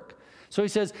work. So he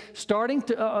says, starting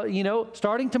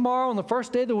tomorrow on the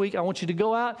first day of the week, I want you to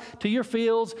go out to your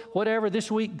fields, whatever,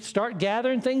 this week, start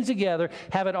gathering things together,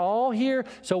 have it all here,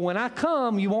 so when I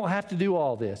come, you won't have to do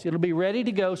all this. It'll be ready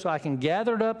to go so I can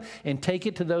gather it up and take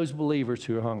it to those believers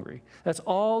who are hungry. That's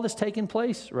all that's taking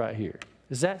place right here.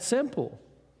 It's that simple.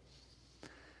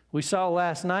 We saw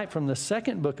last night from the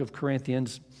second book of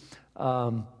Corinthians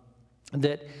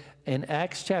that in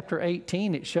Acts chapter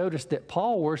 18, it showed us that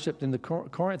Paul worshiped in the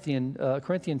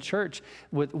Corinthian church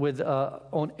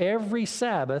on every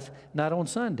Sabbath, not on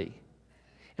Sunday.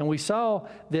 And we saw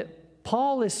that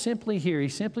Paul is simply here.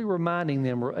 He's simply reminding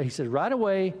them. He said, right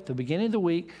away, at the beginning of the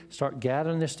week, start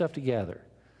gathering this stuff together.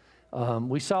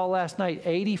 We saw last night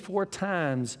 84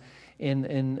 times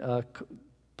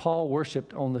Paul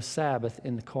worshiped on the Sabbath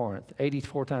in Corinth.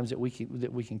 84 times that we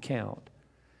can count.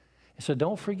 And so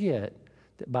don't forget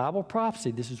that Bible prophecy,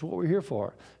 this is what we're here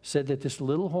for, said that this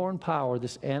little horn power,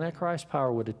 this Antichrist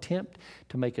power, would attempt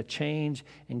to make a change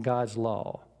in God's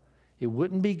law. It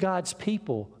wouldn't be God's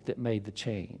people that made the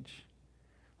change.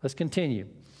 Let's continue.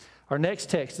 Our next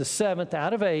text, the 7th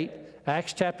out of 8,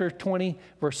 Acts chapter 20,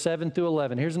 verse 7 through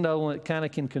 11. Here's another one that kind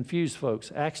of can confuse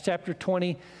folks. Acts chapter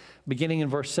 20, beginning in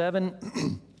verse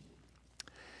 7,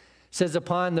 says,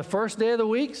 upon the first day of the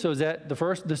week, so is that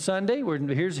the Sunday?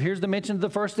 Here's the mention of the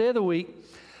first day of the week.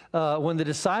 When the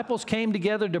disciples came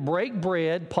together to break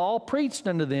bread, Paul preached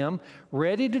unto them,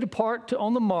 ready to depart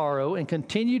on the morrow, and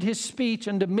continued his speech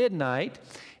unto midnight.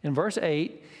 In verse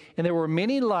 8, and there were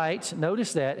many lights,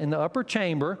 notice that, in the upper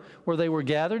chamber where they were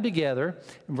gathered together.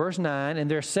 In verse 9,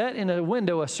 and there sat in a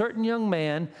window a certain young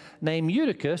man named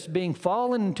Eutychus, being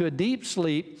fallen into a deep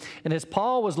sleep. And as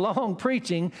Paul was long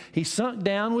preaching, he sunk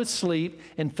down with sleep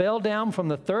and fell down from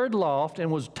the third loft and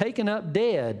was taken up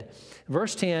dead.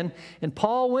 Verse 10, and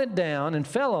Paul went down and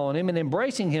fell on him, and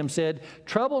embracing him said,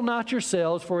 trouble not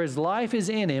yourselves, for his life is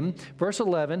in him. Verse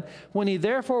 11, when he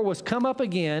therefore was come up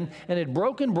again and had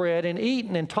broken bread and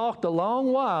eaten and talked a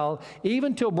long while,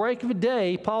 even till break of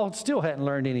day, Paul still hadn't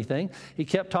learned anything. He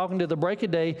kept talking to the break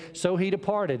of day, so he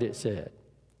departed, it said.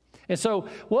 And so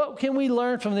what can we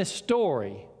learn from this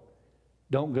story?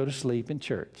 Don't go to sleep in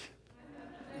church.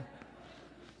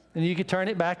 And you could turn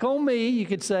it back on me. You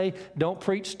could say, don't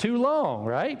preach too long,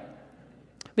 right?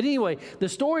 But anyway, the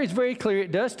story is very clear.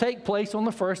 It does take place on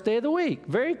the first day of the week.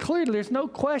 Very clearly, there's no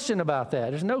question about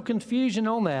that. There's no confusion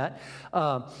on that.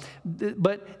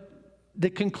 But the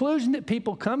conclusion that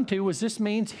people come to was this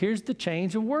means here's the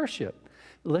change of worship.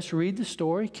 Let's read the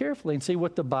story carefully and see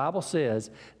what the Bible says,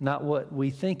 not what we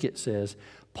think it says.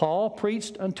 Paul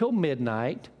preached until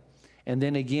midnight. And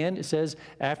then again, it says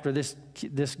after this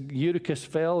Eutychus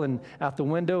fell and out the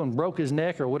window and broke his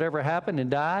neck or whatever happened and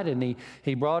died, and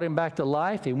he brought him back to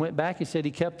life. He went back. He said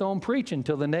he kept on preaching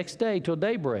till the next day, till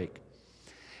daybreak.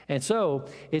 And so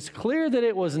it's clear that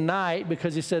it was night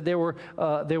because he said there were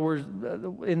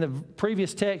in the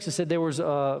previous text, it said there was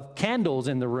candles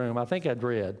in the room. I think I'd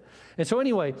read. And so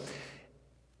anyway,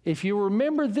 if you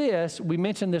remember this, we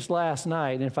mentioned this last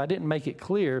night, and if I didn't make it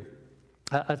clear,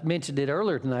 I mentioned it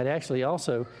earlier tonight, actually,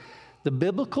 also. The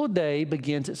biblical day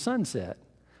begins at sunset.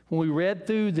 When we read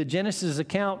through the Genesis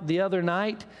account the other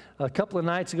night, a couple of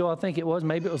nights ago, I think it was,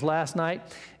 maybe it was last night,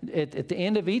 at the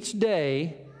end of each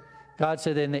day, God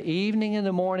said, in the evening and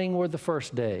the morning were the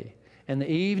first day, and the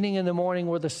evening and the morning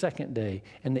were the second day,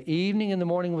 and the evening and the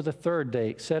morning were the third day,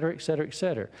 et cetera, et cetera, et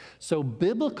cetera. So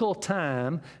biblical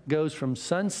time goes from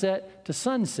sunset to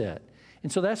sunset.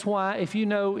 And so that's why if you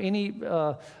know any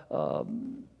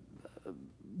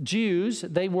Jews,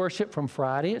 they worship from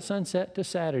Friday at sunset to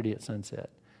Saturday at sunset.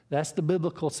 That's the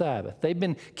biblical Sabbath. They've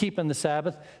been keeping the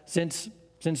Sabbath since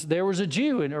there was a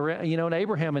Jew in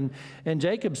Abraham and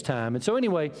Jacob's time. And so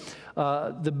anyway,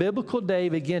 the biblical day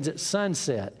begins at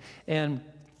sunset. And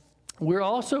we're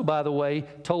also, by the way,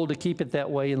 told to keep it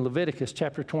that way in Leviticus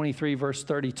chapter 23, verse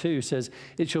 32 says,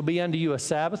 it shall be unto you a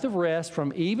Sabbath of rest,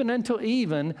 from even until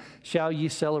even shall ye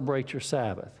celebrate your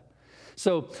Sabbath.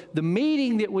 So the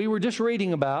meeting that we were just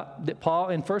reading about, that Paul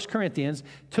in 1 Corinthians,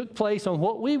 took place on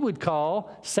what we would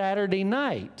call Saturday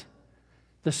night.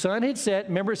 The sun had set.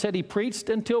 Remember, it said he preached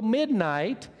until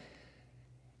midnight.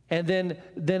 And then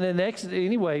the next,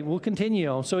 anyway, we'll continue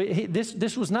on. So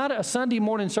this was not a Sunday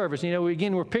morning service.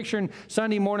 Again, we're picturing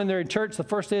Sunday morning they're in church the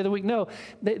first day of the week. No,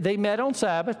 they met on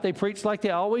Sabbath. They preached like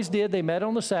they always did. They met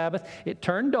on the Sabbath. It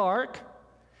turned dark.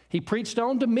 He preached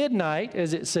on to midnight,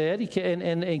 as it said,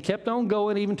 and kept on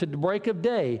going even to the break of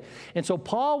day. And so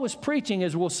Paul was preaching,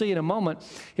 as we'll see in a moment,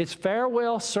 his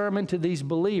farewell sermon to these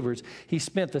believers. He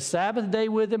spent the Sabbath day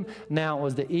with them. Now it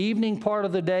was the evening part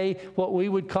of the day, what we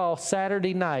would call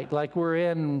Saturday night, like we're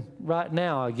in right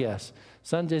now, I guess.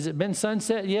 Has it been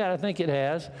sunset yet? I think it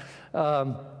has.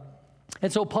 And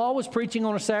so Paul was preaching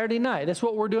on a Saturday night. That's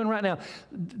what we're doing right now.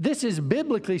 This is,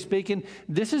 biblically speaking,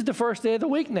 this is the first day of the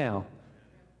week now.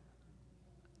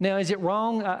 Now, is it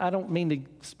wrong? I don't mean to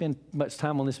spend much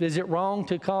time on this, but is it wrong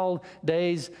to call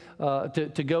days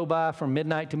to go by from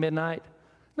midnight to midnight?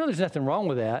 No, there's nothing wrong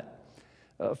with that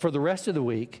for the rest of the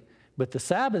week. But the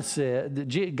Sabbath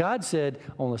said, God said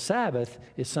on the Sabbath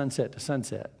is sunset to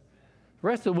sunset. The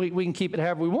rest of the week we can keep it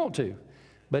however we want to.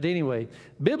 But anyway,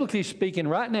 biblically speaking,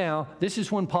 right now, this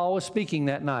is when Paul was speaking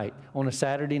that night, on a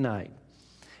Saturday night.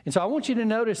 And so I want you to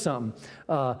notice something.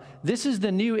 This is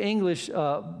the New English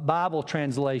Bible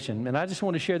translation. And I just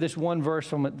want to share this one verse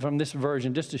from this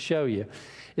version just to show you.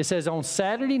 It says, on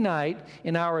Saturday night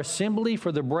in our assembly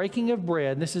for the breaking of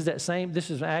bread, this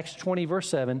is Acts 20, verse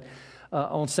 7.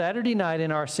 On Saturday night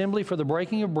in our assembly for the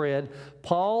breaking of bread,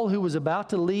 Paul, who was about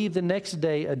to leave the next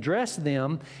day, addressed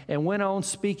them and went on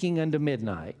speaking unto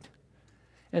midnight.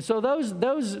 And so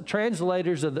those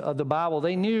translators of the Bible,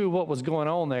 they knew what was going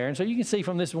on there. And so you can see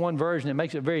from this one version, it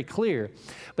makes it very clear.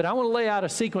 But I want to lay out a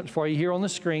sequence for you here on the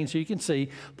screen so you can see.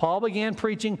 Paul began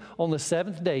preaching on the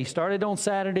seventh day. He started on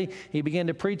Saturday. He began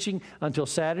to preaching until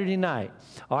Saturday night.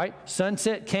 All right,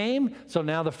 sunset came, so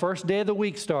now the first day of the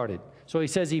week started. So he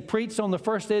says he preached on the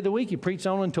first day of the week. He preached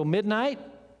on until midnight.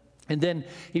 And then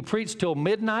he preached till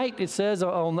midnight, it says,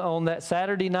 on that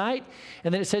Saturday night.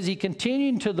 And then it says he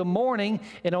continued to the morning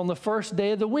and on the first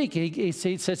day of the week. He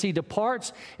says he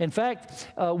departs. In fact,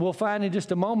 we'll find in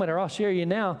just a moment, or I'll share you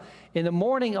now. In the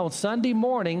morning, on Sunday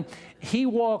morning, he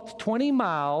walked 20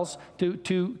 miles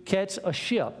to catch a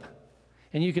ship.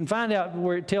 And you can find out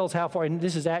where it tells how far, and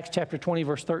this is Acts chapter 20,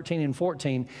 verse 13 and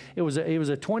 14. It was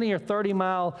a 20 or 30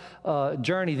 mile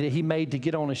journey that he made to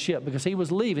get on a ship because he was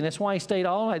leaving. That's why he stayed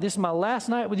all night. This is my last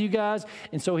night with you guys.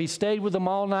 And so he stayed with them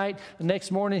all night. The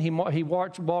next morning, he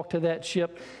walked to that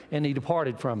ship and he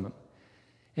departed from them.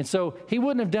 And so he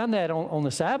wouldn't have done that on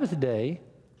the Sabbath day.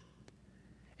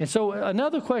 And so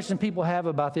another question people have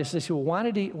about this, they say, well, why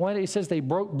did it says they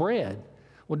broke bread?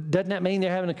 Well, doesn't that mean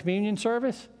they're having a communion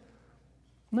service?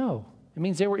 No, it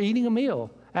means they were eating a meal.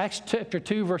 Acts chapter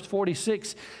 2, verse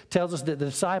 46 tells us that the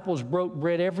disciples broke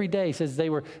bread every day. It says they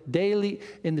were daily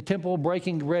in the temple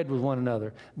breaking bread with one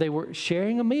another. They were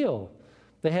sharing a meal.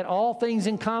 They had all things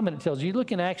in common, it tells you. You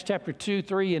look in Acts chapter 2,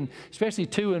 3, and especially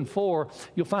 2 and 4,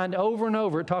 you'll find over and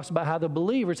over it talks about how the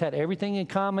believers had everything in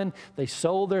common. They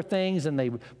sold their things and they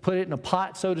put it in a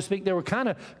pot, so to speak. They were kind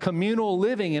of communal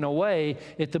living in a way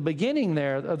at the beginning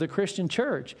there of the Christian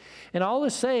church. And all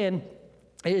it's saying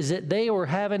is that they were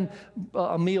having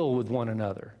a meal with one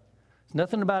another. It's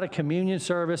nothing about a communion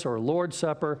service or a Lord's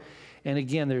Supper. And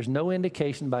again, there's no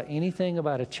indication about anything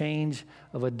about a change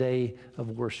of a day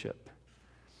of worship.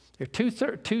 There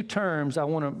are two terms I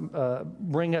want to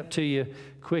bring up to you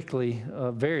quickly,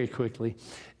 very quickly.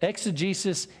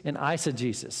 Exegesis and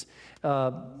eisegesis.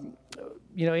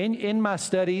 You know, in my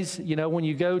studies, you know, when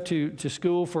you go to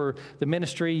school for the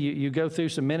ministry, you go through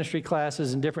some ministry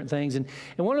classes and different things. And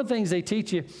one of the things they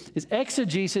teach you is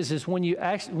exegesis is when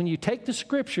you take the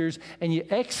scriptures and you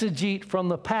exegete from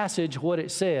the passage what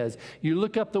it says. You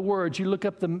look up the words, you look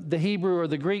up the Hebrew or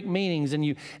the Greek meanings, and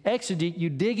you exegete, you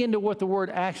dig into what the word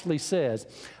actually says.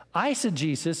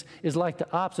 Eisegesis is like the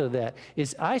opposite of that.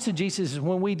 Eisegesis is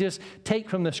when we just take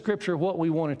from the scripture what we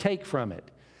want to take from it.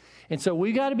 And so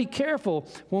we got to be careful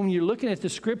when you're looking at the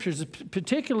scriptures,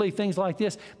 particularly things like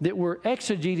this, that we're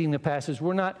exegeting the passage.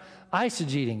 We're not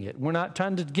eisegeting it. We're not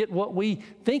trying to get what we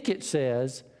think it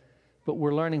says, but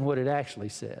we're learning what it actually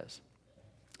says.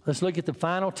 Let's look at the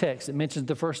final text that mentions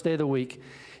the first day of the week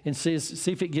and see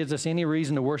if it gives us any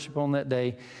reason to worship on that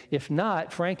day. If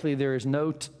not, frankly, there is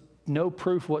no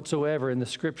proof whatsoever in the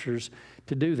scriptures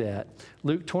to do that.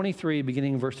 Luke 23,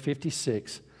 beginning in verse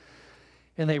 56.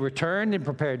 And they returned and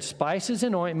prepared spices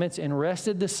and ointments and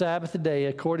rested the Sabbath day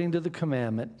according to the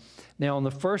commandment. Now on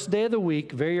the first day of the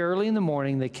week, very early in the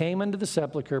morning, they came unto the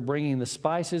sepulchre, bringing the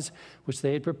spices which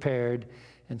they had prepared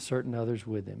and certain others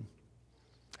with them.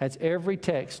 That's every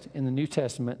text in the New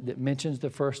Testament that mentions the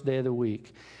first day of the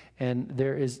week. And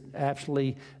there is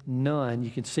absolutely none. You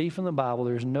can see from the Bible,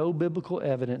 there's no biblical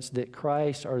evidence that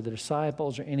Christ or the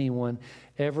disciples or anyone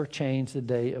ever changed the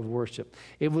day of worship.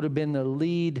 It would have been the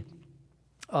lead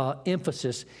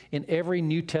emphasis in every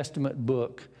New Testament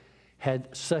book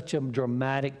had such a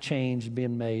dramatic change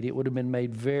been made. It would have been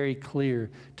made very clear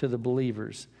to the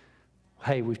believers.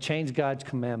 Hey, we've changed God's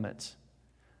commandments.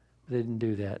 They didn't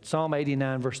do that. Psalm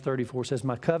 89 verse 34 says,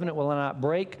 my covenant will I not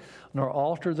break, nor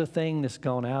alter the thing that's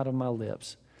gone out of my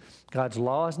lips. God's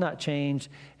law has not changed,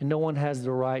 and no one has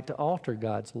the right to alter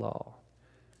God's law.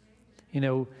 You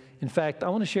know, in fact, I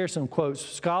want to share some quotes.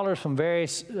 Scholars from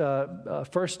various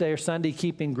first day or Sunday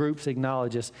keeping groups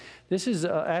acknowledge this. This is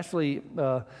actually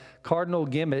Cardinal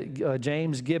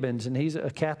James Gibbons, and he's a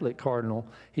Catholic cardinal.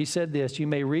 He said this, you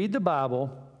may read the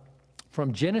Bible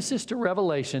from Genesis to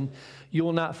Revelation, you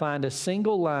will not find a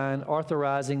single line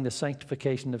authorizing the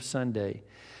sanctification of Sunday.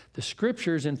 The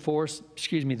Scriptures enforce,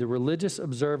 the religious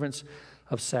observance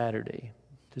of Saturday.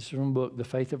 This is from a book, The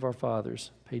Faith of Our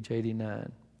Fathers, page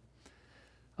 89.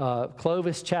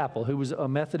 Clovis Chappell, who was a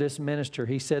Methodist minister,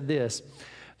 he said this: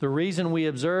 the reason we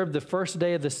observe the first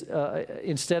day of this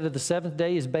instead of the seventh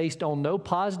day is based on no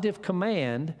positive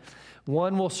command.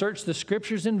 One will search the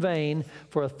Scriptures in vain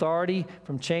for authority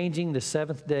from changing the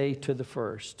seventh day to the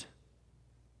first.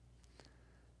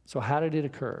 So how did it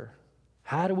occur?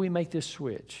 How do we make this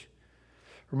switch?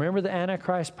 Remember, the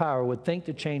Antichrist power would think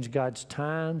to change God's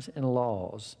times and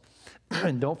laws.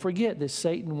 And don't forget that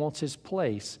Satan wants his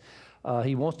place.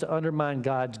 He wants to undermine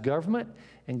God's government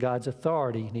and God's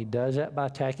authority, and he does that by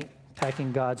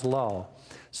attacking God's law.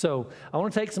 So I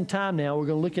want to take some time now. We're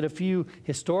going to look at a few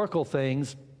historical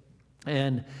things,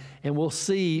 and we'll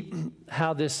see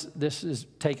how this is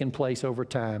taking place over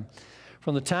time.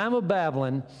 From the time of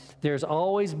Babylon, there's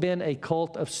always been a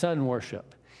cult of sun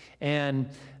worship, and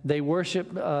they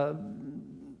worship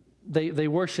they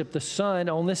worship the sun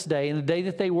on this day, and the day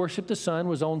that they worshiped the sun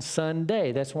was on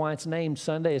Sunday. That's why it's named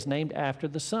Sunday. It's named after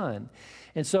the sun.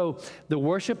 And so the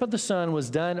worship of the sun was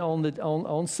done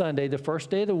on Sunday, the first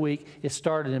day of the week. It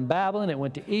started in Babylon. It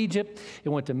went to Egypt. It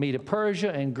went to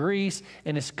Medo-Persia and Greece,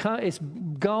 and it's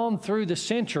gone through the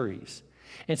centuries.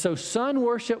 And so sun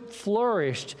worship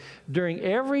flourished during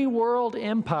every world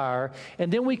empire.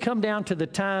 And then we come down to the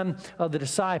time of the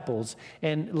disciples.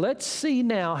 And let's see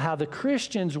now how the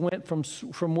Christians went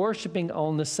from worshiping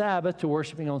on the Sabbath to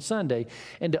worshiping on Sunday.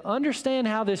 And to understand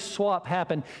how this swap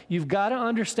happened, you've got to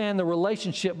understand the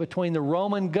relationship between the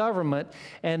Roman government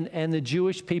and the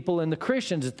Jewish people and the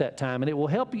Christians at that time. And it will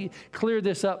help you clear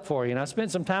this up for you. And I spent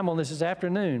some time on this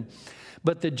afternoon.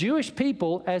 But the Jewish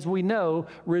people, as we know,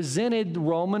 resented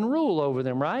Roman rule over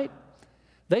them, right?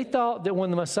 They thought that when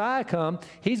the Messiah come,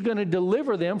 he's going to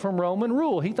deliver them from Roman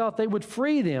rule. He thought they would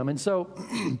free them. And so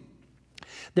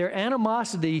their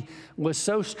animosity was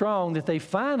so strong that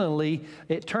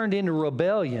it turned into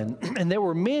rebellion. And there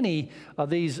were many of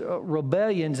these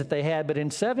rebellions that they had. But in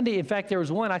fact, there was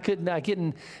one,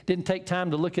 didn't take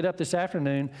time to look it up this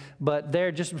afternoon, but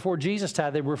there, just before Jesus'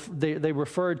 time, they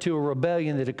referred to a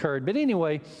rebellion that occurred. But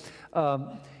anyway,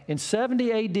 in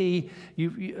 70 A.D.,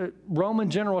 Roman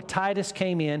General Titus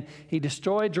came in. He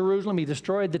destroyed Jerusalem. He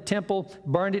destroyed the temple,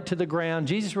 burned it to the ground.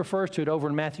 Jesus refers to it over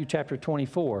in Matthew chapter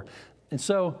 24. And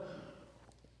so,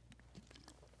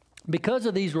 because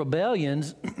of these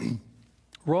rebellions,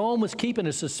 Rome was keeping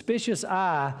a suspicious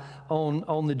eye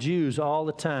on the Jews all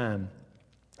the time.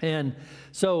 And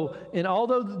so,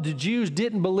 although the Jews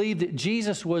didn't believe that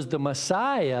Jesus was the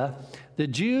Messiah, the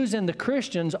Jews and the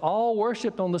Christians all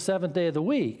worshiped on the seventh day of the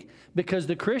week. Because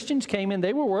the Christians came in,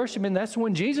 they were worshiping, that's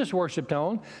when Jesus worshiped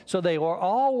on. So they were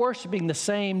all worshiping the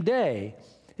same day,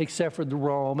 except for the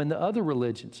Rome and the other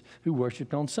religions who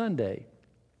worshiped on Sunday.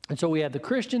 And so we had the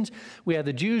Christians, we had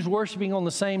the Jews worshiping on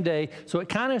the same day, so it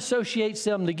kind of associates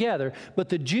them together. But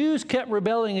the Jews kept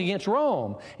rebelling against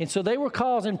Rome, and so they were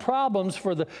causing problems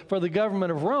for the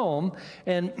government of Rome.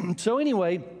 And so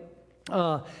anyway,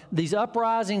 these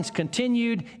uprisings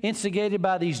continued, instigated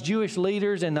by these Jewish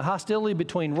leaders, and the hostility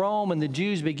between Rome and the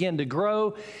Jews began to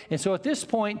grow. And so at this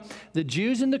point, the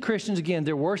Jews and the Christians, again,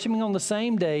 they're worshiping on the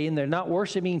same day, and they're not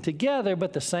worshiping together,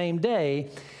 but the same day.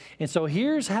 And so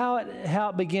here's how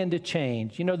it began to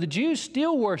change. You know, the Jews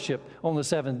still worship on the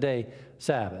seventh-day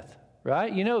Sabbath,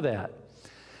 right? You know that.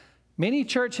 Many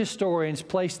church historians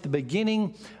place the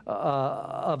beginning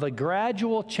of a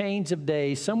gradual change of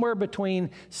days somewhere between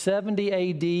 70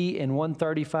 A.D. and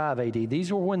 135 A.D.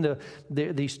 These were when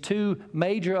these two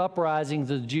major uprisings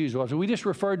of the Jews were. So we just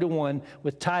referred to one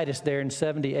with Titus there in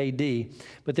 70 A.D.,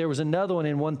 but there was another one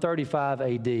in 135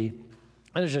 A.D.,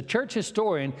 and there's a church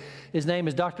historian, his name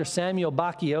is Dr. Samuel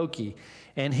Bakioki,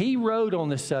 and he wrote on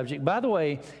this subject. By the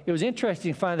way, it was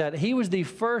interesting to find out he was the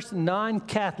first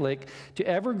non-Catholic to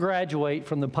ever graduate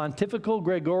from the Pontifical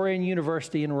Gregorian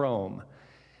University in Rome.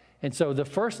 And so the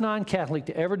first non-Catholic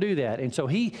to ever do that. And so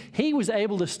he was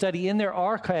able to study in their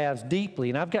archives deeply.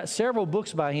 And I've got several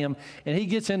books by him, and he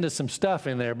gets into some stuff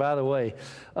in there, by the way.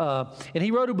 And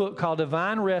he wrote a book called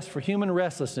Divine Rest for Human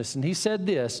Restlessness. And he said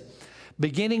this: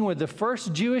 beginning with the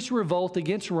first Jewish revolt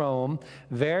against Rome,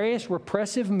 various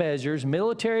repressive measures,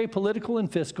 military, political,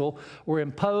 and fiscal, were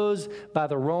imposed by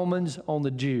the Romans on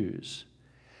the Jews.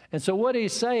 And so what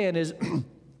he's saying is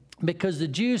because the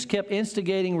Jews kept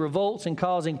instigating revolts and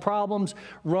causing problems,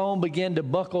 Rome began to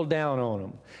buckle down on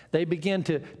them. They began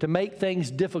to make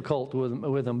things difficult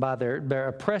with them by their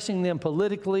oppressing them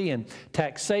politically and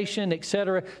taxation,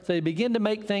 etc. So they began to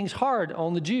make things hard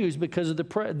on the Jews because of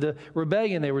the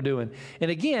rebellion they were doing.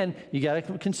 And again, you got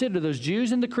to consider those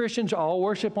Jews and the Christians all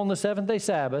worship on the seventh-day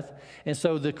Sabbath. And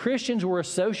so the Christians were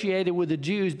associated with the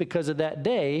Jews because of that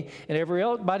day, and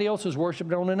everybody else was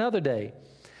worshiped on another day.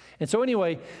 And so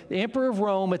anyway, the emperor of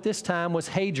Rome at this time was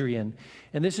Hadrian.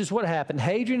 And this is what happened.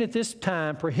 Hadrian at this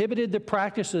time prohibited the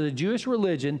practice of the Jewish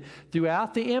religion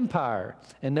throughout the empire.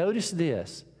 And notice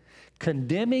this,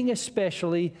 condemning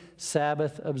especially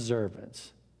Sabbath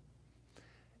observance.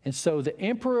 And so the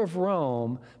emperor of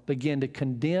Rome began to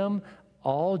condemn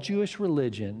all Jewish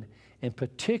religion, and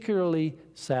particularly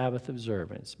Sabbath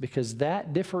observance, because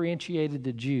that differentiated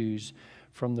the Jews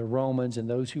from the Romans and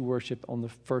those who worship on the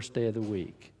first day of the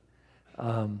week.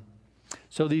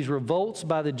 So these revolts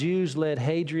by the Jews led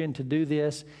Hadrian to do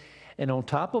this. And on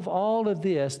top of all of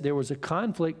this, there was a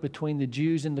conflict between the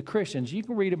Jews and the Christians. You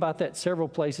can read about that several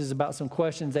places, about some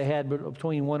questions they had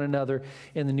between one another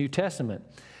in the New Testament.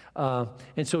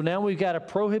 And so now we've got a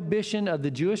prohibition of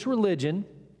the Jewish religion,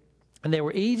 and they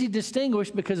were easy to distinguish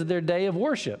because of their day of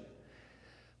worship.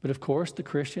 But of course, the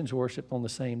Christians worship on the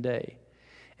same day.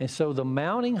 And so the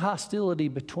mounting hostility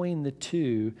between the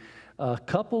two,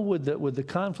 coupled with the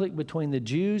conflict between the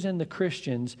Jews and the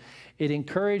Christians, it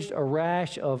encouraged a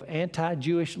rash of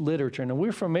anti-Jewish literature. And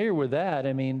we're familiar with that.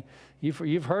 I mean,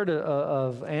 you've heard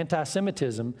of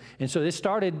anti-Semitism. And so this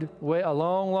started a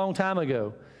long, long time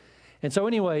ago. And so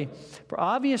anyway, for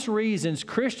obvious reasons,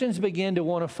 Christians began to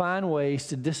want to find ways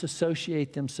to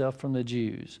disassociate themselves from the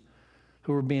Jews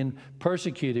who were being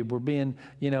persecuted, were being,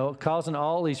 causing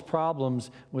all these problems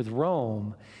with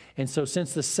Rome. And so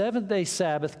since the seventh-day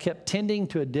Sabbath kept tending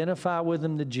to identify with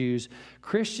them, the Jews,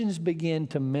 Christians began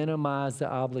to minimize the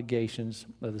obligations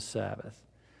of the Sabbath.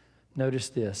 Notice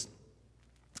this.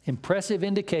 Impressive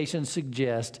indications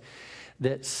suggest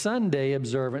that Sunday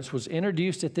observance was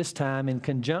introduced at this time in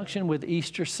conjunction with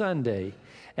Easter Sunday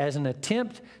as an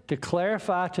attempt to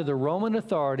clarify to the Roman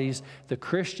authorities the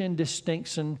Christian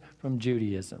distinction from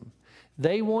Judaism.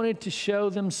 They wanted to show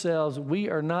themselves, we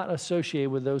are not associated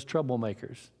with those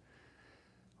troublemakers.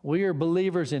 We are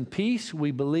believers in peace.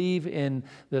 We believe in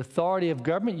the authority of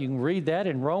government. You can read that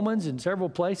in Romans in several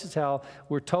places, how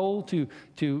we're told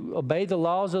to obey the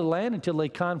laws of the land until they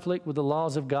conflict with the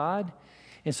laws of God.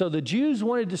 And so the Jews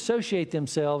wanted to associate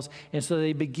themselves, and so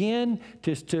they began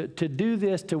to do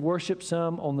this, to worship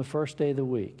some on the first day of the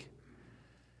week.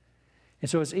 And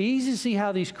so it's easy to see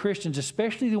how these Christians,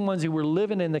 especially the ones who were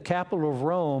living in the capital of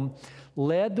Rome,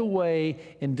 led the way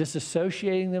in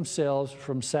disassociating themselves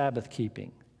from Sabbath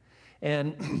keeping.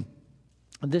 And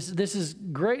this is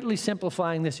greatly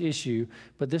simplifying this issue,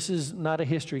 but this is not a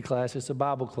history class, it's a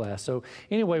Bible class. So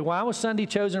anyway, why was Sunday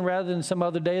chosen rather than some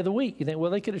other day of the week? You think,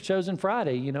 well, they could have chosen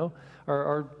Friday,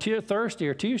 or Thursday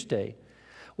or Tuesday.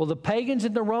 Well, the pagans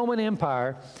in the Roman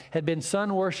Empire had been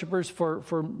sun worshipers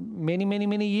for many, many,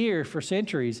 many years, for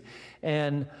centuries.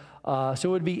 And so it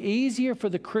would be easier for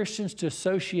the Christians to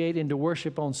associate and to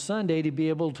worship on Sunday, to be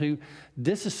able to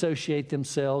disassociate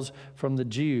themselves from the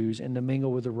Jews and to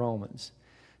mingle with the Romans.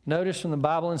 Notice from the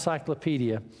Bible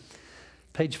Encyclopedia,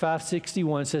 page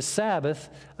 561, it says, Sabbath,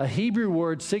 a Hebrew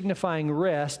word signifying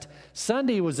rest.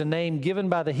 Sunday was a name given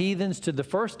by the heathens to the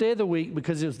first day of the week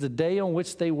because it was the day on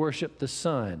which they worshiped the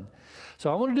sun.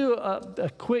 So I want to do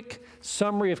a quick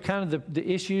summary of kind of the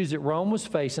issues that Rome was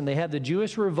facing. They had the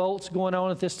Jewish revolts going on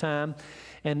at this time.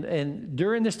 And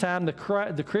during this time, the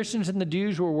Christians and the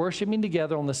Jews were worshiping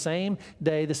together on the same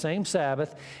day, the same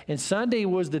Sabbath. And Sunday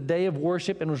was the day of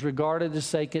worship and was regarded as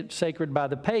sacred by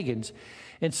the pagans.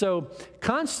 And so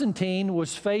Constantine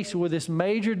was faced with this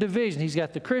major division. He's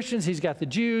got the Christians, he's got the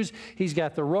Jews, he's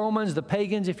got the Romans, the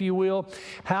pagans, if you will.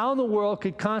 How in the world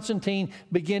could Constantine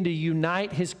begin to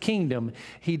unite his kingdom?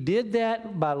 He did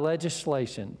that by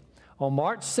legislation. On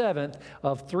March 7th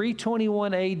of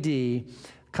 321 AD,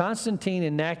 Constantine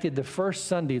enacted the first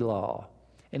Sunday law.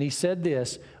 And he said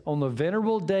this, on the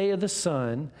venerable day of the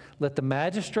sun, let the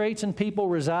magistrates and people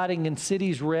residing in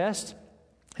cities rest,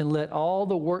 and let all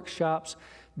the workshops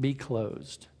be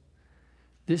closed.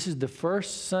 This is the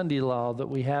first Sunday law that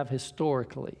we have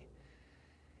historically.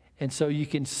 And so you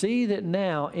can see that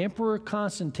now Emperor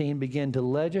Constantine began to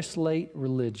legislate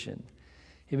religion.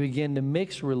 He began to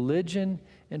mix religion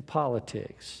and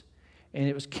politics. And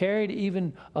it was carried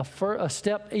even a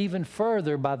step even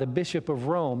further by the Bishop of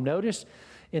Rome. Notice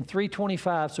in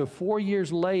 325, so 4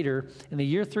 years later, in the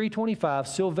year 325,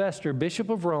 Sylvester, Bishop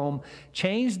of Rome,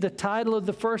 changed the title of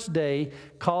the first day,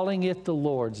 calling it the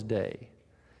Lord's Day.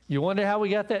 You wonder how we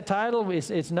got that title?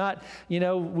 It's not,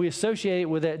 we associate it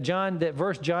with that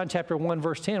verse, John chapter 1,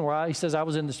 verse 10, where he says, I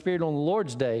was in the Spirit on the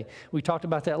Lord's Day. We talked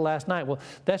about that last night. Well,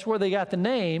 that's where they got the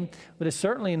name, but it's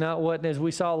certainly not what, as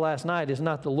we saw last night, it's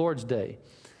not the Lord's Day.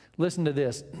 Listen to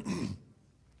this.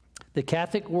 The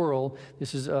Catholic World,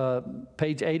 this is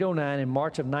page 809 in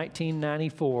March of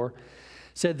 1994,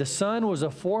 said the Son was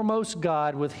a foremost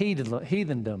God with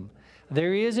heathendom.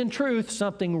 There is, in truth,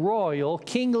 something royal,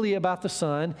 kingly about the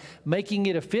Son, making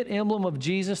it a fit emblem of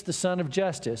Jesus, the Son of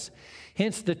Justice.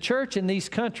 Hence, the church in these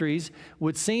countries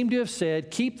would seem to have said,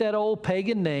 keep that old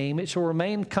pagan name, it shall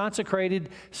remain consecrated,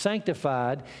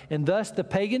 sanctified, and thus the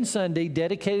pagan Sunday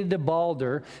dedicated to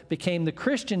Balder became the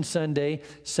Christian Sunday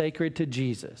sacred to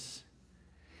Jesus.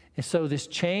 And so this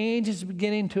change is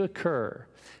beginning to occur.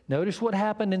 Notice what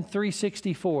happened in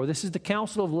 364. This is the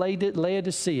Council of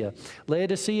Laodicea.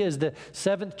 Laodicea is the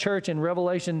seventh church in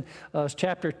Revelation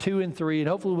chapter 2 and 3, and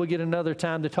hopefully we'll get another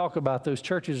time to talk about those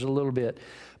churches a little bit.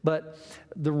 But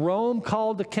the Rome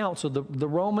called the council, the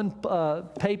Roman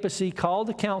papacy called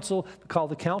the council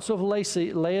of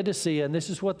Laodicea, and this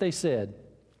is what they said.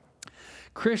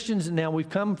 Christians, now we've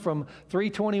come from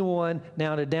 321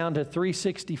 now down to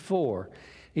 364.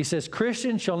 He says,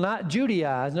 Christians shall not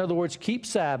Judaize, in other words, keep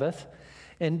Sabbath,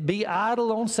 and be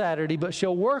idle on Saturday, but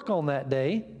shall work on that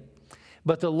day.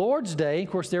 But the Lord's Day, of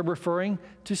course, they're referring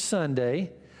to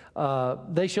Sunday,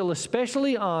 they shall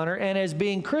especially honor, and as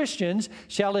being Christians,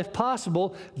 shall, if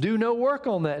possible, do no work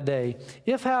on that day.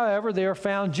 If, however, they are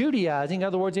found Judaizing, in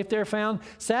other words, if they're found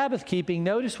Sabbath keeping,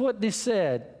 notice what this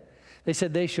said. They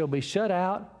said they shall be shut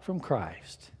out from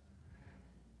Christ.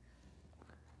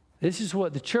 This is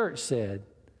what the church said.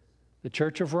 The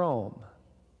Church of Rome.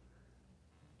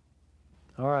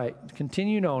 All right,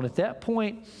 continuing on. At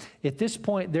this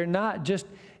point, they're not just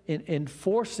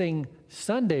enforcing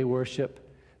Sunday worship,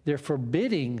 they're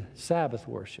forbidding Sabbath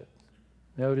worship.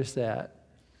 Notice that.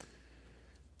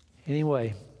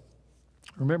 Anyway,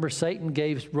 remember Satan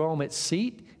gave Rome its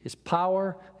seat, its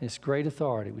power, and its great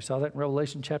authority. We saw that in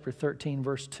Revelation chapter 13,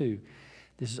 verse 2.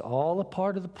 This is all a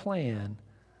part of the plan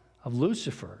of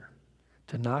Lucifer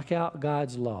to knock out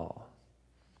God's law.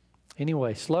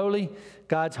 Anyway, slowly,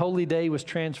 God's holy day was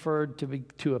transferred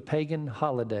to a pagan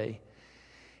holiday.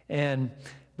 And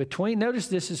notice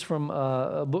this is from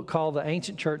a book called The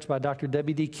Ancient Church by Dr.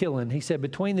 W.D. Killen. He said,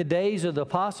 between the days of the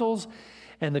apostles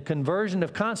and the conversion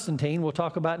of Constantine, we'll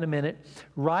talk about in a minute,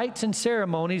 rites and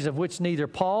ceremonies of which neither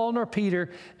Paul nor Peter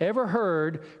ever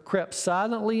heard crept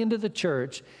silently into the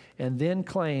church and then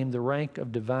claimed the rank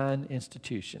of divine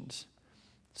institutions.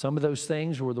 Some of those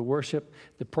things were the worship,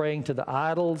 the praying to the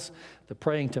idols, the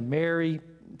praying to Mary.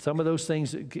 Some of those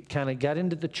things kind of got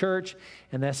into the church,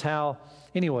 and that's how,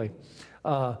 anyway,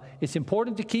 it's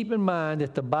important to keep in mind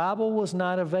that the Bible was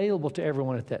not available to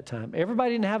everyone at that time.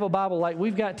 Everybody didn't have a Bible like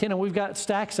we've got 10, and we've got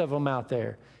stacks of them out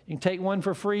there. You can take one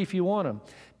for free if you want them.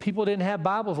 People didn't have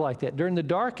Bibles like that. During the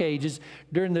Dark Ages,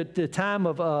 during the time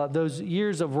of those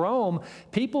years of Rome,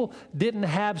 people didn't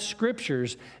have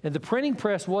scriptures. And the printing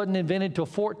press wasn't invented until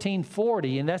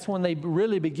 1440, and that's when they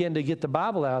really began to get the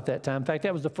Bible out at that time. In fact,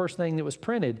 that was the first thing that was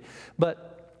printed. But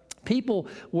people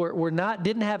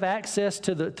didn't have access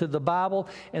to the Bible,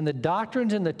 and the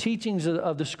doctrines and the teachings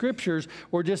of the Scriptures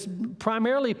were just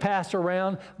primarily passed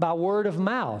around by word of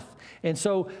mouth. And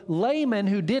so laymen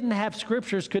who didn't have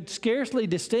Scriptures could scarcely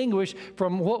distinguish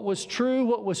from what was true,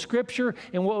 what was Scripture,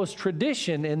 and what was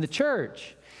tradition in the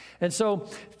church. And so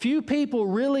few people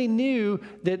really knew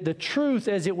that the truth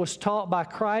as it was taught by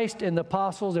Christ and the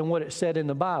apostles and what it said in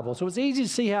the Bible. So it's easy to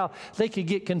see how they could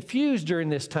get confused during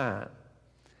this time.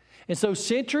 And so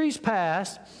centuries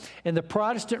passed, and the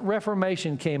Protestant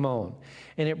Reformation came on.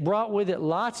 And it brought with it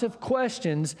lots of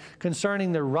questions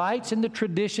concerning the rites and the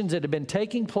traditions that had been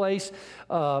taking place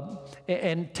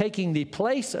and taking the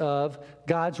place of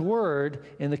God's Word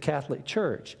in the Catholic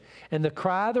Church. And the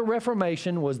cry of the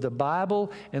Reformation was the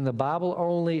Bible, and the Bible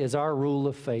only as our rule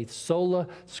of faith. Sola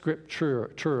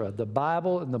Scriptura, the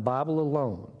Bible and the Bible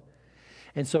alone.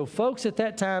 And so folks at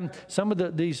that time, some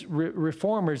of these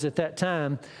reformers at that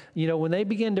time, when they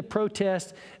began to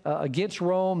protest against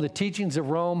Rome, the teachings of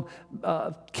Rome,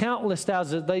 countless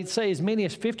thousands, they'd say as many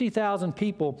as 50,000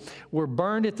 people were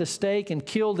burned at the stake and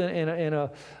killed in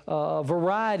a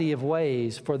variety of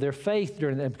ways for their faith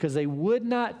during that, because they would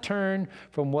not turn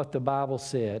from what the Bible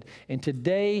said. And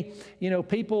today,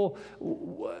 people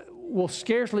will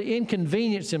scarcely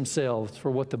inconvenience themselves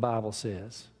for what the Bible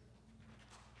says.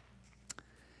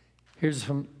 Here's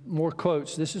some more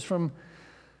quotes. This is from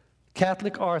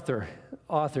Catholic author.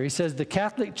 He says, the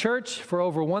Catholic Church, for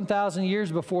over 1,000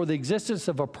 years before the existence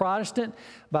of a Protestant,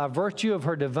 by virtue of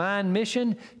her divine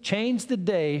mission, changed the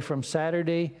day from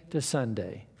Saturday to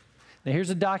Sunday. Now, here's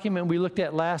a document we looked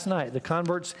at last night, the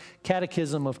Convert's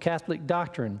Catechism of Catholic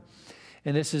Doctrine.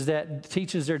 And this is that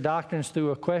teaches their doctrines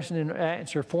through a question and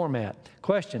answer format.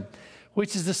 Question,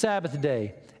 which is the Sabbath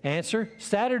day? Answer,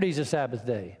 Saturday's a Sabbath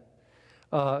day.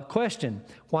 Question,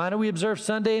 why do we observe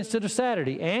Sunday instead of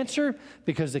Saturday? Answer,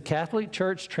 because the Catholic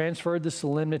Church transferred the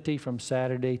solemnity from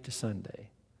Saturday to Sunday.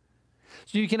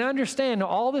 So you can understand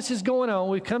all this is going on.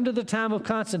 We've come to the time of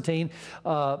Constantine.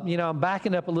 I'm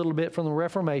backing up a little bit from the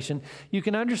Reformation. You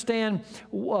can understand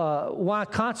why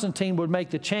Constantine would make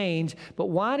the change, but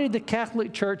why did the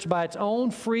Catholic Church, by its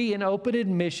own free and open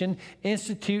admission,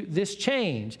 institute this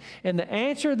change? And the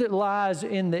answer that lies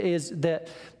is that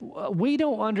we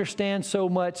don't understand so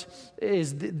much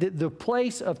is the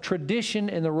place of tradition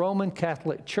in the Roman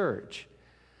Catholic Church.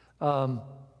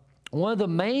 One of the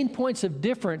main points of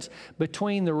difference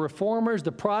between the Reformers,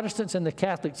 the Protestants, and the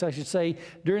Catholics, I should say,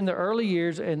 during the early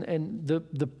years and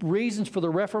the reasons for the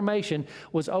Reformation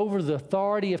was over the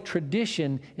authority of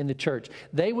tradition in the church.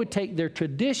 They would take their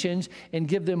traditions and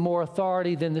give them more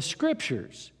authority than the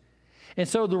Scriptures. And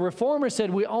so the Reformers said,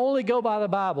 we only go by the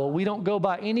Bible. We don't go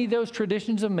by any of those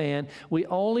traditions of man. We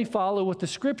only follow what the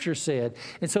Scripture said.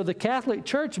 And so the Catholic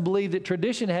Church believed that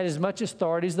tradition had as much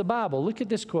authority as the Bible. Look at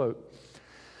this quote.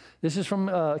 This is from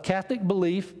Catholic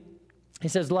Belief. He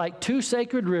says, like two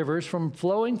sacred rivers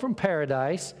flowing from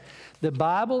paradise, the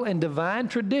Bible and divine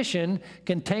tradition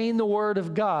contain the Word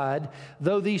of God.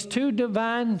 Though these two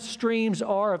divine streams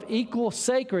are of equal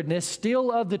sacredness,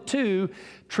 still of the two,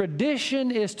 tradition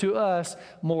is to us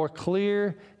more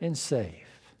clear and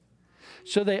safe.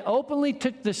 So they openly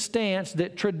took the stance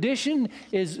that tradition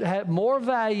is more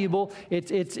valuable,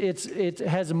 it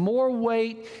has more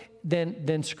weight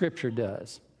than Scripture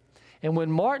does. And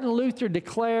when Martin Luther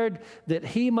declared that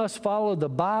he must follow the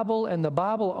Bible and the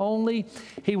Bible only,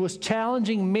 he was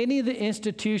challenging many of the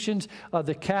institutions of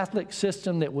the Catholic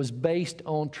system that was based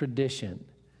on tradition.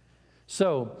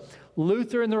 So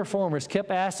Luther and the Reformers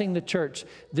kept asking the church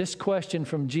this question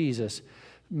from Jesus,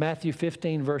 Matthew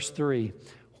 15, verse 3.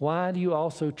 Why do you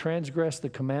also transgress the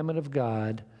commandment of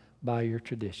God by your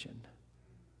tradition?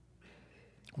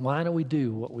 Why do we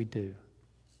do what we do?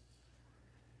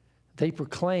 They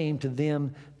proclaimed to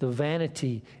them the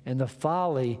vanity and the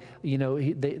folly.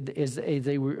 As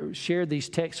they shared these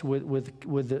texts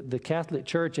with the Catholic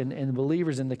Church and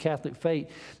believers in the Catholic faith,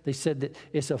 they said that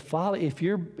it's a folly. If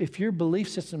your belief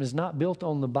system is not built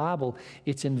on the Bible,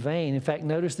 it's in vain. In fact,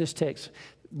 notice this text,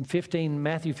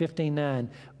 Matthew 15:9.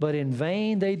 But in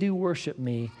vain they do worship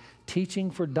me,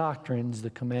 teaching for doctrines the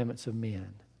commandments of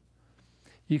men.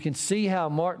 You can see how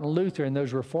Martin Luther and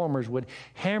those reformers would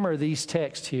hammer these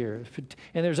texts here.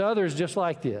 And there's others just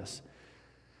like this.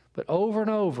 But over and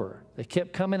over, they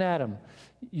kept coming at them.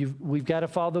 We've got to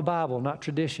follow the Bible, not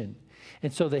tradition.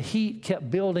 And so the heat kept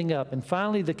building up. And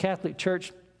finally, the Catholic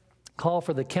Church called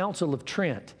for the Council of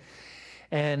Trent.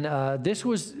 And this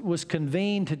was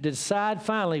convened to decide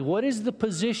finally what is the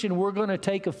position we're going to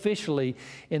take officially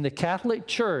in the Catholic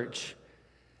Church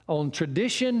on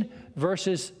tradition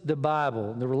versus the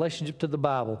Bible, the relationship to the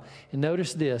Bible. And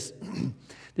notice this.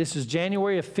 This is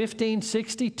January of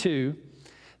 1562.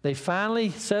 They finally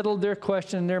settled their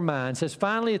question in their mind. It says,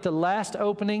 finally, at the last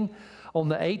opening on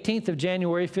the 18th of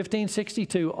January,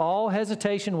 1562, all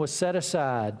hesitation was set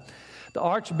aside. The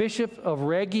Archbishop of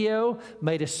Reggio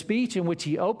made a speech in which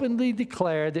he openly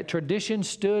declared that tradition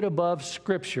stood above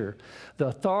Scripture. The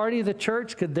authority of the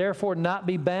church could therefore not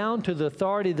be bound to the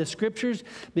authority of the Scriptures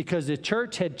because the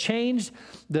church had changed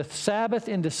the Sabbath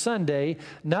into Sunday,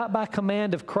 not by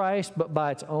command of Christ, but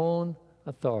by its own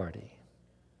authority.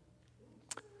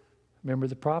 Remember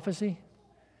the prophecy?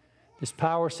 This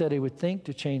power said he would think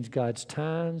to change God's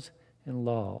times and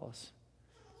laws.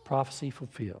 Prophecy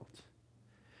fulfilled.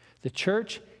 The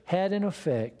church had, in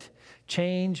effect,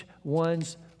 changed one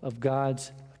of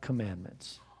God's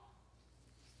commandments.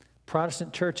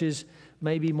 Protestant churches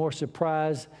may be more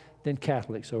surprised than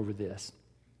Catholics over this.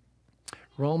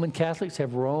 Roman Catholics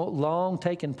have long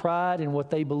taken pride in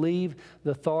what they believe the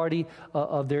authority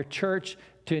of their church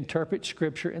to interpret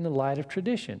Scripture in the light of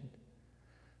tradition.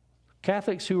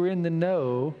 Catholics who are in the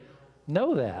know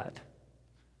that.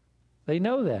 They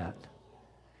know that.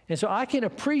 And so I can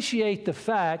appreciate the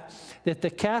fact that the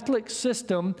Catholic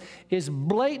system is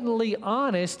blatantly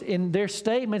honest in their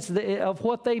statements of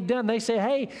what they've done. They say,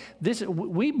 hey,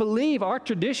 we believe our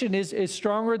tradition is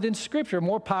stronger than Scripture,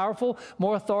 more powerful,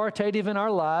 more authoritative in our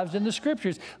lives than the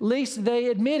Scriptures. At least they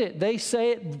admit it. They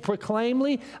say it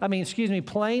plainly.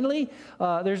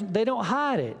 They don't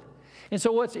hide it. And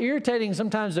so what's irritating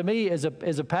sometimes to me as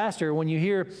a pastor, when you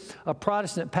hear a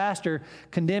Protestant pastor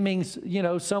condemning,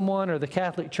 someone or the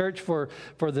Catholic Church for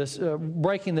this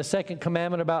breaking the second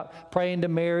commandment about praying to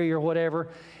Mary or whatever,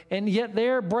 and yet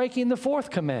they're breaking the fourth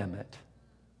commandment.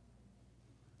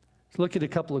 Let's look at a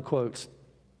couple of quotes.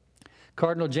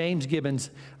 Cardinal James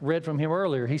Gibbons, read from him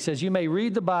earlier. He says, you may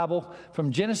read the Bible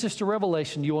from Genesis to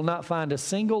Revelation. You will not find a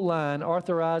single line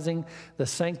authorizing the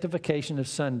sanctification of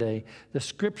Sunday. The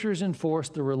Scriptures enforce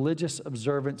the religious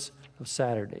observance of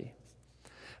Saturday.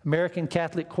 American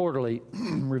Catholic Quarterly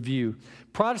Review.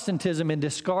 Protestantism, in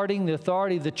discarding the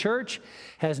authority of the church,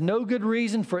 has no good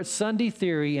reason for its Sunday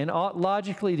theory and ought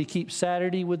logically to keep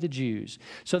Saturday with the Jews.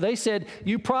 So they said,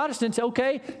 you Protestants,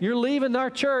 okay, you're leaving our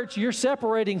church, you're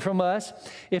separating from us.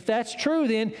 If that's true,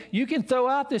 then you can throw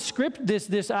out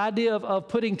this idea of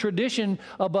putting tradition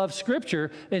above Scripture,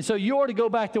 and so you ought to go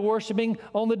back to worshiping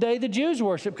on the day the Jews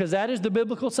worship, because that is the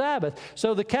biblical Sabbath.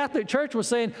 So the Catholic Church was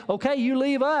saying, okay, you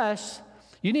leave us,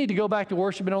 you need to go back to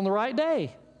worshiping on the right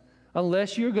day,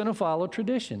 unless you're going to follow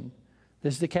tradition.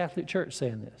 This is the Catholic Church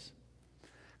saying this.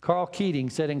 Carl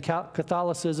Keating said in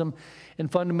Catholicism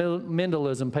and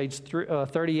Fundamentalism, page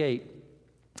 38,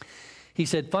 he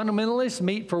said, fundamentalists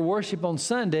meet for worship on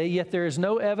Sunday, yet there is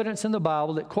no evidence in the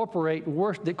Bible that corporate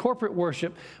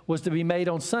worship was to be made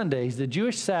on Sundays. The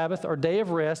Jewish Sabbath, or day of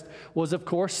rest, was, of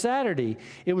course, Saturday.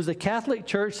 It was the Catholic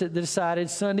Church that decided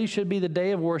Sunday should be the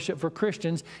day of worship for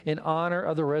Christians in honor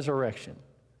of the resurrection.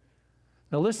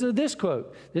 Now listen to this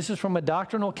quote. This is from a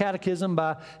doctrinal catechism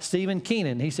by Stephen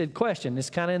Keenan. He said, question, it's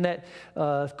kind of in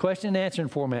that question and answering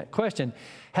format. Question,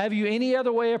 have you any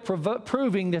other way of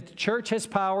proving that the church has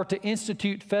power to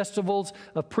institute festivals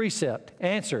of precept?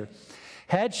 Answer,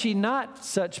 had she not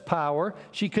such power,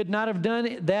 she could not have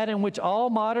done that in which all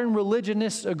modern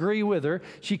religionists agree with her.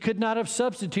 She could not have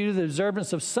substituted the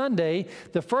observance of Sunday,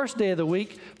 the first day of the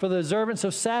week, for the observance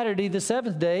of Saturday, the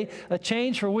seventh day, a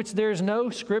change for which there is no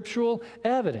scriptural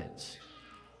evidence.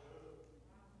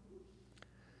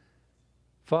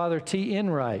 Father T.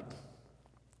 Enright,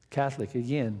 Catholic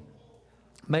again,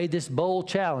 made this bold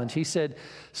challenge. He said,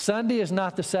 Sunday is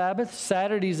not the Sabbath.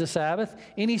 Saturday is the Sabbath.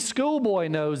 Any schoolboy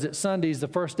knows that Sunday is the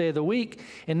first day of the week.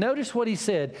 And notice what he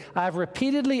said. I've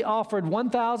repeatedly offered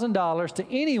 $1,000 to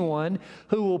anyone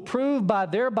who will prove by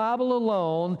their Bible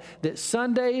alone that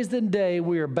Sunday is the day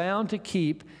we are bound to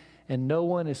keep, and no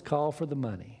one is called for the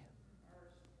money.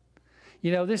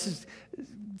 This is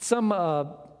some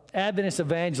Adventist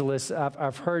evangelists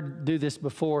I've heard do this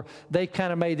before. They've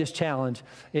kind of made this challenge.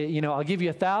 I'll give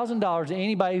you $1,000 to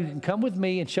anybody who can come with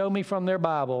me and show me from their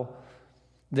Bible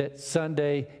that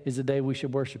Sunday is the day we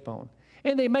should worship on.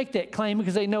 And they make that claim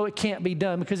because they know it can't be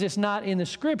done, because it's not in the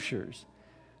Scriptures.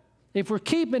 If we're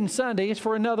keeping Sunday, it's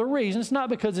for another reason. It's not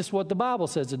because it's what the Bible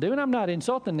says to do. And I'm not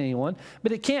insulting anyone,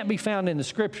 but it can't be found in the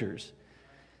Scriptures.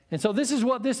 And so this is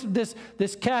what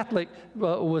this Catholic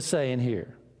was saying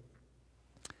here.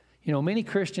 Many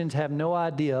Christians have no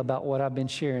idea about what I've been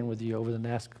sharing with you over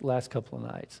the last couple of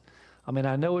nights.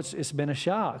 I know it's been a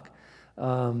shock.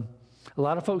 A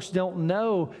lot of folks don't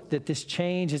know that this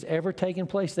change has ever taken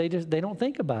place. They don't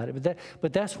think about it.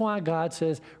 But that's why God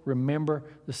says, remember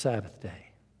the Sabbath day.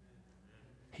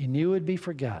 He knew it would be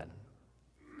forgotten.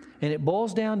 And it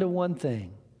boils down to one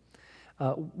thing.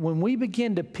 When we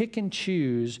begin to pick and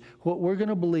choose what we're going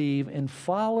to believe and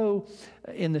follow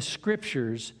in the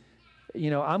Scriptures,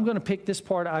 I'm going to pick this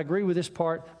part. I agree with this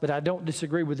part, but I don't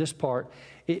disagree with this part.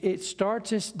 It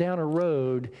starts us down a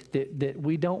road that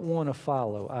we don't want to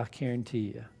follow, I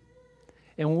guarantee you.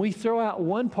 And when we throw out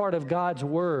one part of God's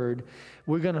Word,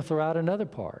 we're going to throw out another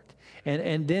part.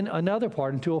 And then another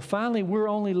part, until finally we're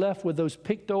only left with those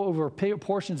picked over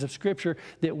portions of Scripture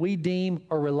that we deem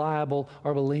are reliable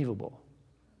or believable.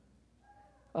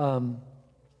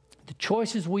 The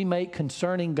choices we make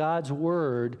concerning God's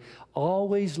Word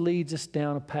always leads us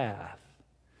down a path.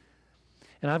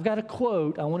 And I've got a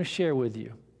quote I want to share with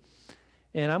you.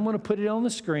 And I'm going to put it on the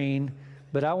screen,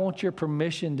 but I want your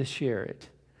permission to share it.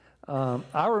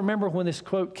 I remember when this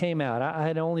quote came out. I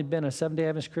had only been a Seventh-day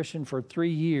Adventist Christian for 3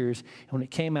 years. And when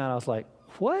it came out, I was like,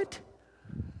 what?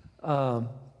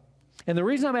 And the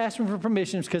reason I'm asking for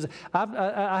permission is because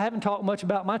I haven't talked much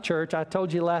about my church. I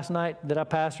told you last night that I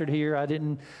pastored here. I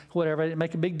didn't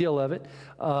make a big deal of it.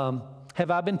 Have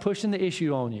I been pushing the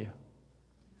issue on you?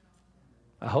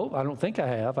 I hope. I don't think I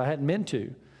have. I hadn't meant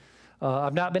to.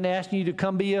 I've not been asking you to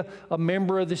come be a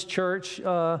member of this church,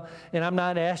 and I'm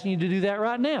not asking you to do that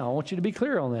right now. I want you to be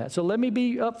clear on that. So let me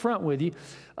be upfront with you.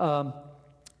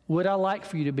 Would I like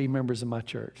for you to be members of my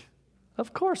church?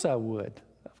 Of course I would.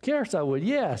 Of course I would.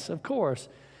 Yes, of course.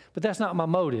 But that's not my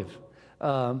motive.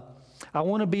 I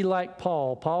want to be like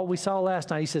Paul. Paul, we saw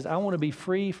last night, he says, I want to be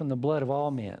free from the blood of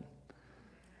all men.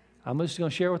 I'm just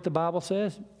going to share what the Bible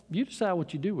says. You decide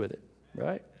what you do with it,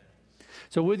 right?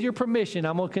 So with your permission,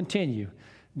 I'm going to continue.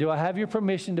 Do I have your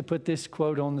permission to put this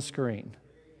quote on the screen?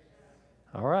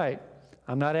 All right.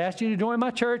 I'm not asking you to join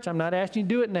my church. I'm not asking you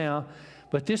to do it now.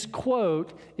 But this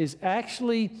quote is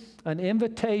actually an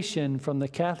invitation from the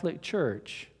Catholic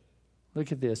Church.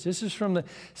 Look at this. This is from the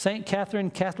St.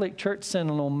 Catherine Catholic Church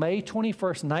Sentinel, May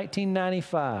 21st,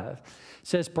 1995. It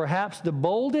says, perhaps the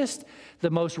boldest, the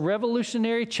most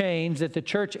revolutionary change that the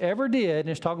church ever did, and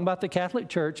it's talking about the Catholic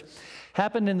Church,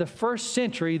 happened in the first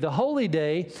century. The holy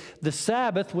day, the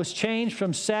Sabbath, was changed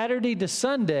from Saturday to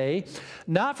Sunday,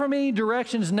 not from any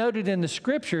directions noted in the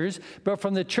Scriptures, but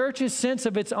from the church's sense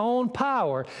of its own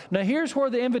power. Now, here's where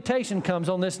the invitation comes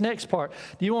on this next part.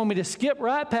 Do you want me to skip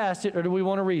right past it, or do we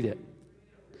want to read it?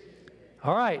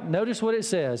 All right, notice what it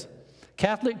says.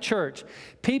 Catholic Church,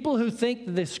 people who think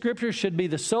that the Scriptures should be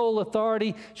the sole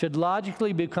authority should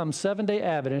logically become seven-day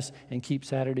Adventists and keep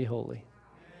Saturday holy.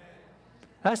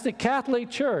 That's the Catholic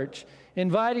Church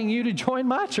inviting you to join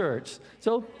my church.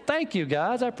 So thank you,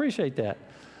 guys. I appreciate that.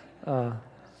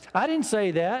 I didn't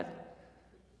say that.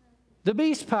 The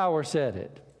beast power said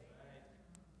it.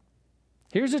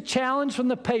 Here's a challenge from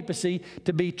the papacy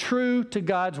to be true to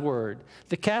God's word.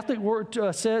 The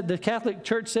Catholic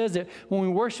Church says that when we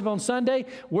worship on Sunday,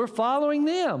 we're following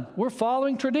them. We're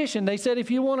following tradition. They said if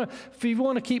you want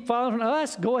to keep following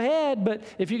us, go ahead. But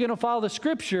if you're going to follow the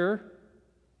Scripture,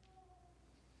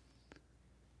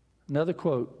 another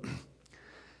quote: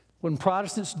 when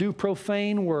Protestants do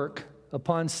profane work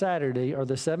upon Saturday or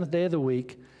the seventh day of the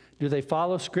week, do they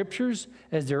follow Scriptures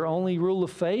as their only rule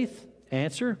of faith?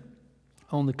 Answer: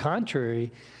 on the contrary,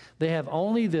 they have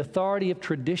only the authority of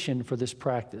tradition for this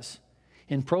practice.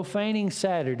 In profaning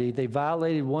Saturday, they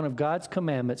violated one of God's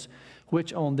commandments,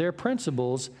 which on their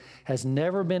principles has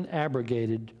never been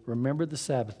abrogated. Remember the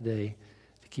Sabbath day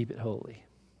to keep it holy.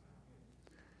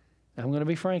 Now, I'm going to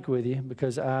be frank with you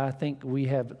because I think we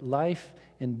have life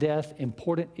and death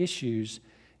important issues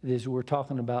as we're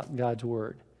talking about God's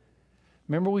word.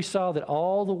 Remember, we saw that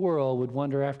all the world would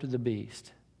wander after the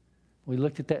beast. We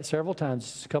looked at that several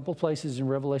times, a couple places in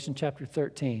Revelation chapter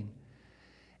 13.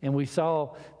 And we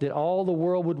saw that all the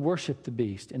world would worship the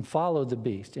beast and follow the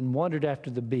beast and wandered after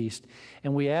the beast.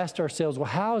 And we asked ourselves, well,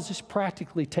 how is this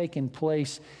practically taking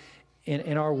place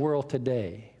in our world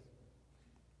today?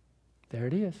 There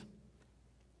it is.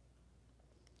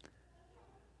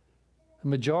 The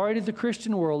majority of the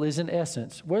Christian world is in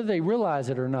essence, whether they realize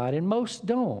it or not, and most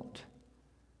don't.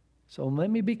 So let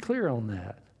me be clear on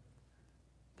that.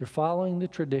 They're following the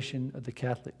tradition of the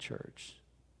Catholic Church.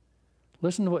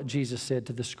 Listen to what Jesus said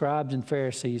to the scribes and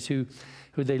Pharisees who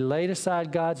they laid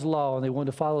aside God's law and they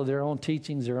wanted to follow their own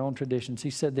teachings, their own traditions.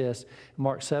 He said this in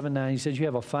Mark 7:9. He says, you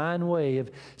have a fine way of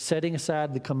setting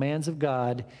aside the commands of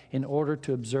God in order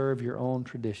to observe your own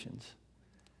traditions.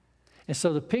 And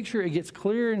so the picture, it gets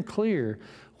clearer and clearer.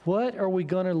 What are we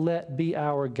going to let be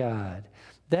our guide?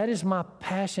 That is my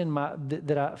passion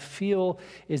that I feel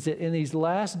is that in these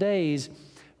last days,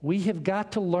 we have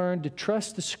got to learn to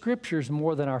trust the Scriptures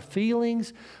more than our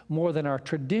feelings, more than our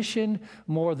tradition,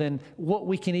 more than what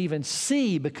we can even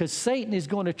see, because Satan is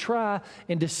going to try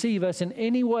and deceive us in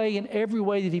any way, in every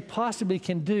way that he possibly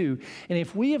can do. And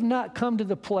if we have not come to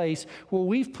the place where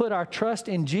we've put our trust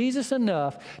in Jesus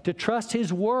enough to trust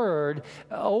His Word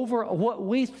over what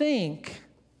we think,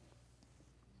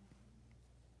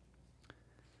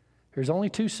 there's only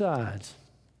two sides.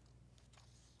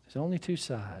 There's only two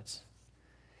sides.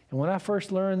 And when I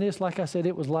first learned this, like I said,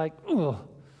 it was like,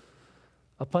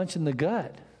 a punch in the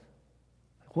gut.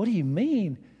 What do you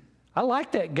mean? I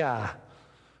like that guy.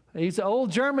 He's an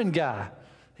old German guy.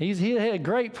 He had a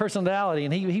great personality,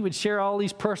 and he would share all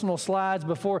these personal slides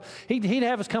before. He'd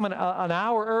have us come an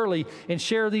hour early and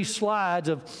share these slides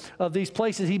of these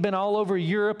places. He'd been all over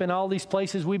Europe and all these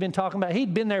places we've been talking about.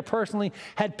 He'd been there personally,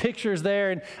 had pictures there,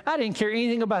 and I didn't care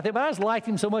anything about that, but I just liked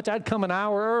him so much I'd come an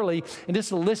hour early and just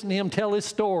to listen to him tell his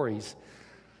stories.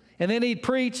 And then he'd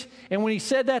preach, and when he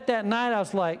said that night, I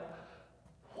was like,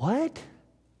 what?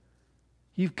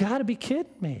 You've got to be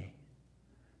kidding me.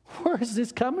 Where is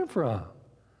this coming from?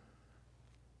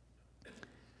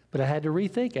 But I had to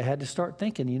rethink. I had to start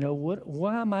thinking,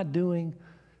 why am I doing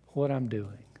what I'm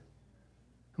doing?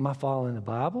 Am I following the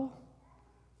Bible?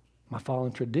 Am I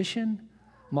following tradition?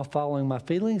 Am I following my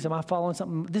feelings? Am I following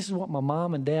something? This is what my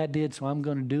mom and dad did, so I'm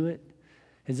going to do it.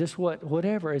 Is this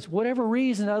whatever? It's whatever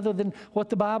reason other than what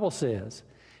the Bible says.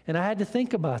 And I had to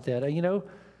think about that. You know,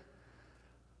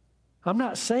 I'm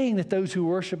not saying that those who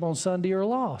worship on Sunday are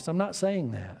lost. I'm not saying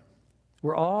that.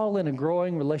 We're all in a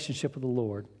growing relationship with the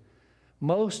Lord.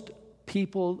 Most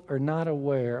people are not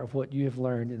aware of what you have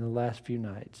learned in the last few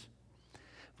nights.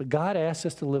 But God asks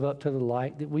us to live up to the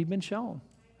light that we've been shown.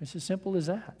 It's as simple as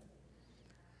that.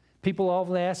 People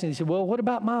often ask me, they say, well, what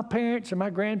about my parents or my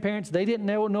grandparents? They didn't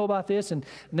know about this, and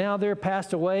now they're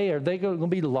passed away. Are they going to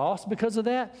be lost because of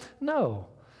that? No.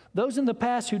 Those in the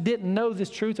past who didn't know this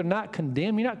truth are not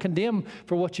condemned. You're not condemned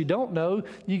for what you don't know.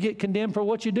 You get condemned for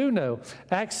what you do know.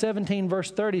 Acts 17, verse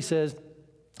 30 says,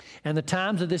 and the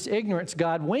times of this ignorance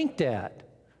God winked at.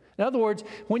 In other words,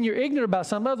 when you're ignorant about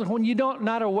something, when you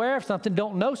not aware of something,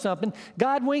 don't know something,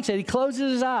 God winks at it. He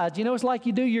closes his eyes. You know, it's like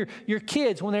you do your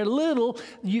kids. When they're little,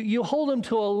 you hold them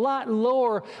to a lot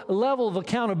lower level of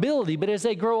accountability. But as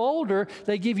they grow older,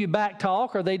 they give you back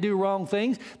talk or they do wrong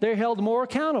things. They're held more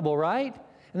accountable, right?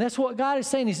 And that's what God is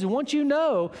saying. He says, once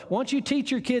you teach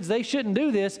your kids they shouldn't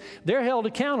do this, they're held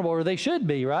accountable, or they should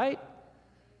be, right?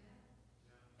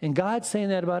 And God's saying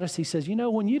that about us. He says, you know,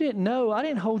 when you didn't know, I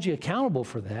didn't hold you accountable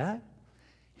for that.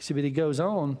 You see, but he goes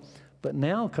on, but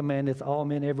now commandeth all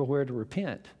men everywhere to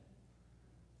repent.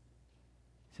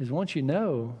 He says, once you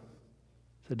know,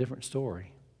 it's a different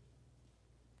story.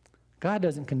 God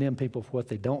doesn't condemn people for what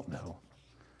they don't know.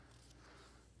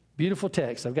 Beautiful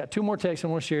text. I've got two more texts I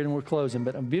want to share, and we're closing.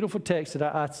 But a beautiful text that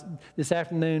I this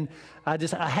afternoon, I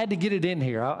had to get it in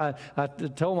here. I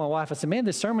told my wife, I said, man,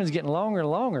 this sermon's getting longer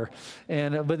and longer.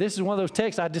 But this is one of those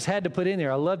texts I just had to put in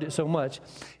there. I loved it so much.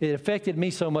 It affected me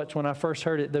so much when I first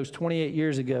heard it those 28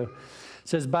 years ago. It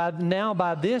says, by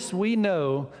this we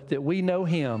know that we know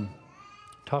him,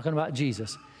 talking about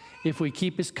Jesus, if we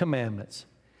keep his commandments.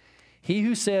 He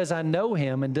who says, I know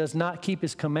him, and does not keep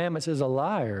his commandments is a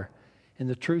liar, and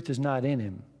the truth is not in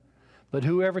him. But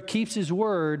whoever keeps his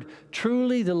word,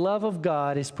 truly the love of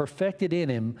God is perfected in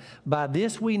him. By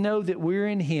this we know that we're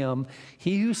in him.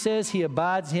 He who says he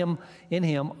abides in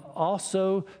him ought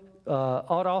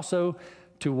also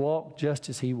to walk just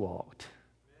as he walked.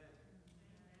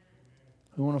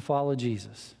 We want to follow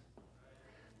Jesus.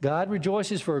 God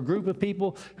rejoices for a group of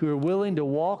people who are willing to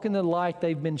walk in the light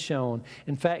they've been shown.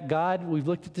 In fact, God, we've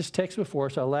looked at this text before,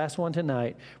 it's our last one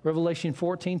tonight, Revelation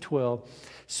 14:12.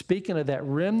 Speaking of that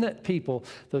remnant people,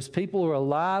 those people who are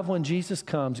alive when Jesus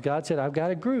comes, God said, I've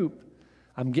got a group.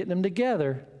 I'm getting them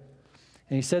together.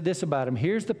 And he said this about them.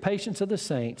 Here's the patience of the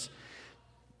saints.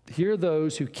 Here are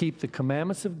those who keep the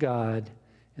commandments of God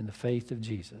and the faith of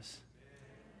Jesus.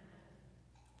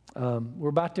 We're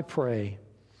about to pray.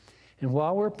 And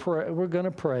while we're going to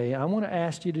pray, I want to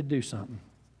ask you to do something.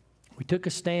 We took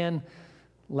a stand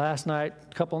last night,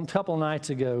 a couple nights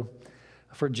ago,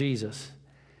 for Jesus.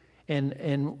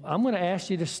 And I'm going to ask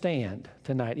you to stand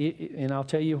tonight. And I'll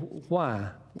tell you why,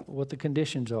 what the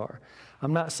conditions are.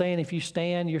 I'm not saying if you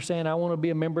stand, you're saying, I want to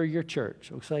be a member of your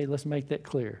church. Okay, let's make that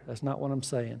clear. That's not what I'm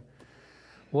saying.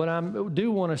 What I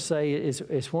do want to say is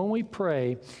when we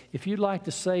pray, if you'd like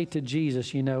to say to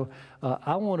Jesus, you know,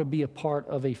 I want to be a part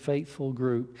of a faithful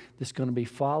group that's going to be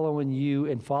following you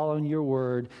and following your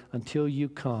word until you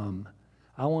come.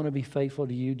 I want to be faithful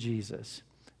to you, Jesus.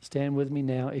 Stand with me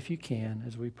now, if you can,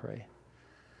 as we pray.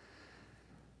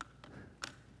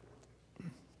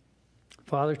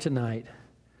 Father, tonight,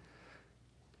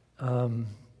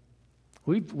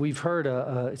 we've heard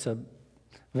it's a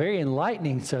very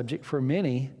enlightening subject for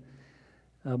many,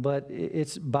 but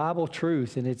it's Bible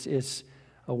truth, and it's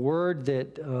a word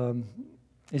that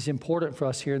is important for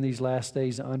us here in these last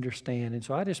days to understand. And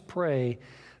so I just pray,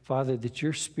 Father, that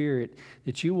your Spirit,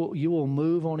 that you will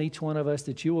move on each one of us,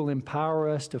 that you will empower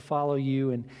us to follow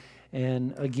you.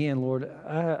 And again, Lord,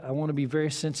 I want to be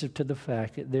very sensitive to the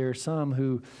fact that there are some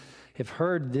who have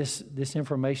heard this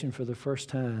information for the first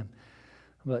time.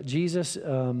 But Jesus,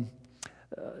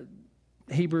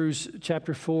 Hebrews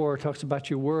chapter 4 talks about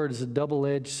your word as a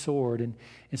double-edged sword. And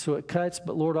so it cuts,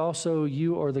 but Lord, also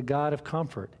you are the God of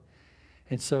comfort.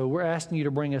 And so we're asking you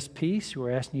to bring us peace.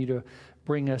 We're asking you to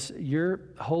bring us your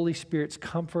Holy Spirit's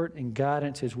comfort and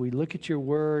guidance as we look at your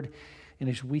word and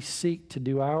as we seek to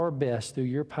do our best through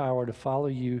your power to follow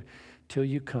you till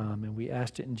you come. And we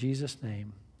ask it in Jesus'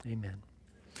 name. Amen.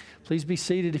 Please be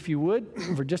seated if you would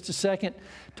for just a second.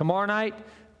 Tomorrow night,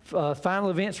 Final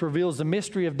Events reveals the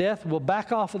mystery of death. We'll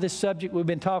back off of this subject we've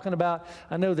been talking about.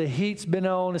 I know the heat's been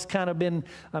on. It's kind of been,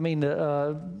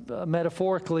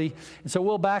 metaphorically. And so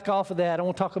we'll back off of that. I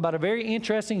want to talk about a very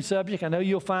interesting subject. I know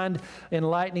you'll find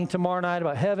enlightening tomorrow night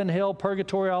about heaven, hell,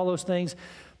 purgatory, all those things.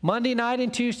 Monday night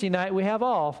and Tuesday night we have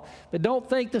off, but don't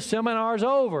think the seminar's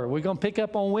over. We're going to pick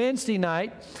up on Wednesday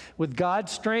night with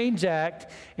God's Strange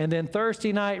Act, and then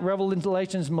Thursday night,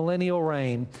 Revelation's Millennial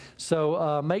Reign.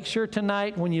 So make sure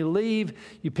tonight when you leave,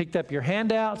 you picked up your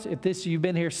handouts. If you've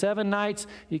been here 7 nights,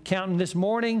 you're counting this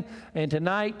morning and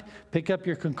tonight, pick up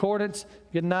your concordance.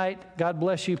 Good night. God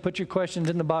bless you. Put your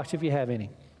questions in the box if you have any.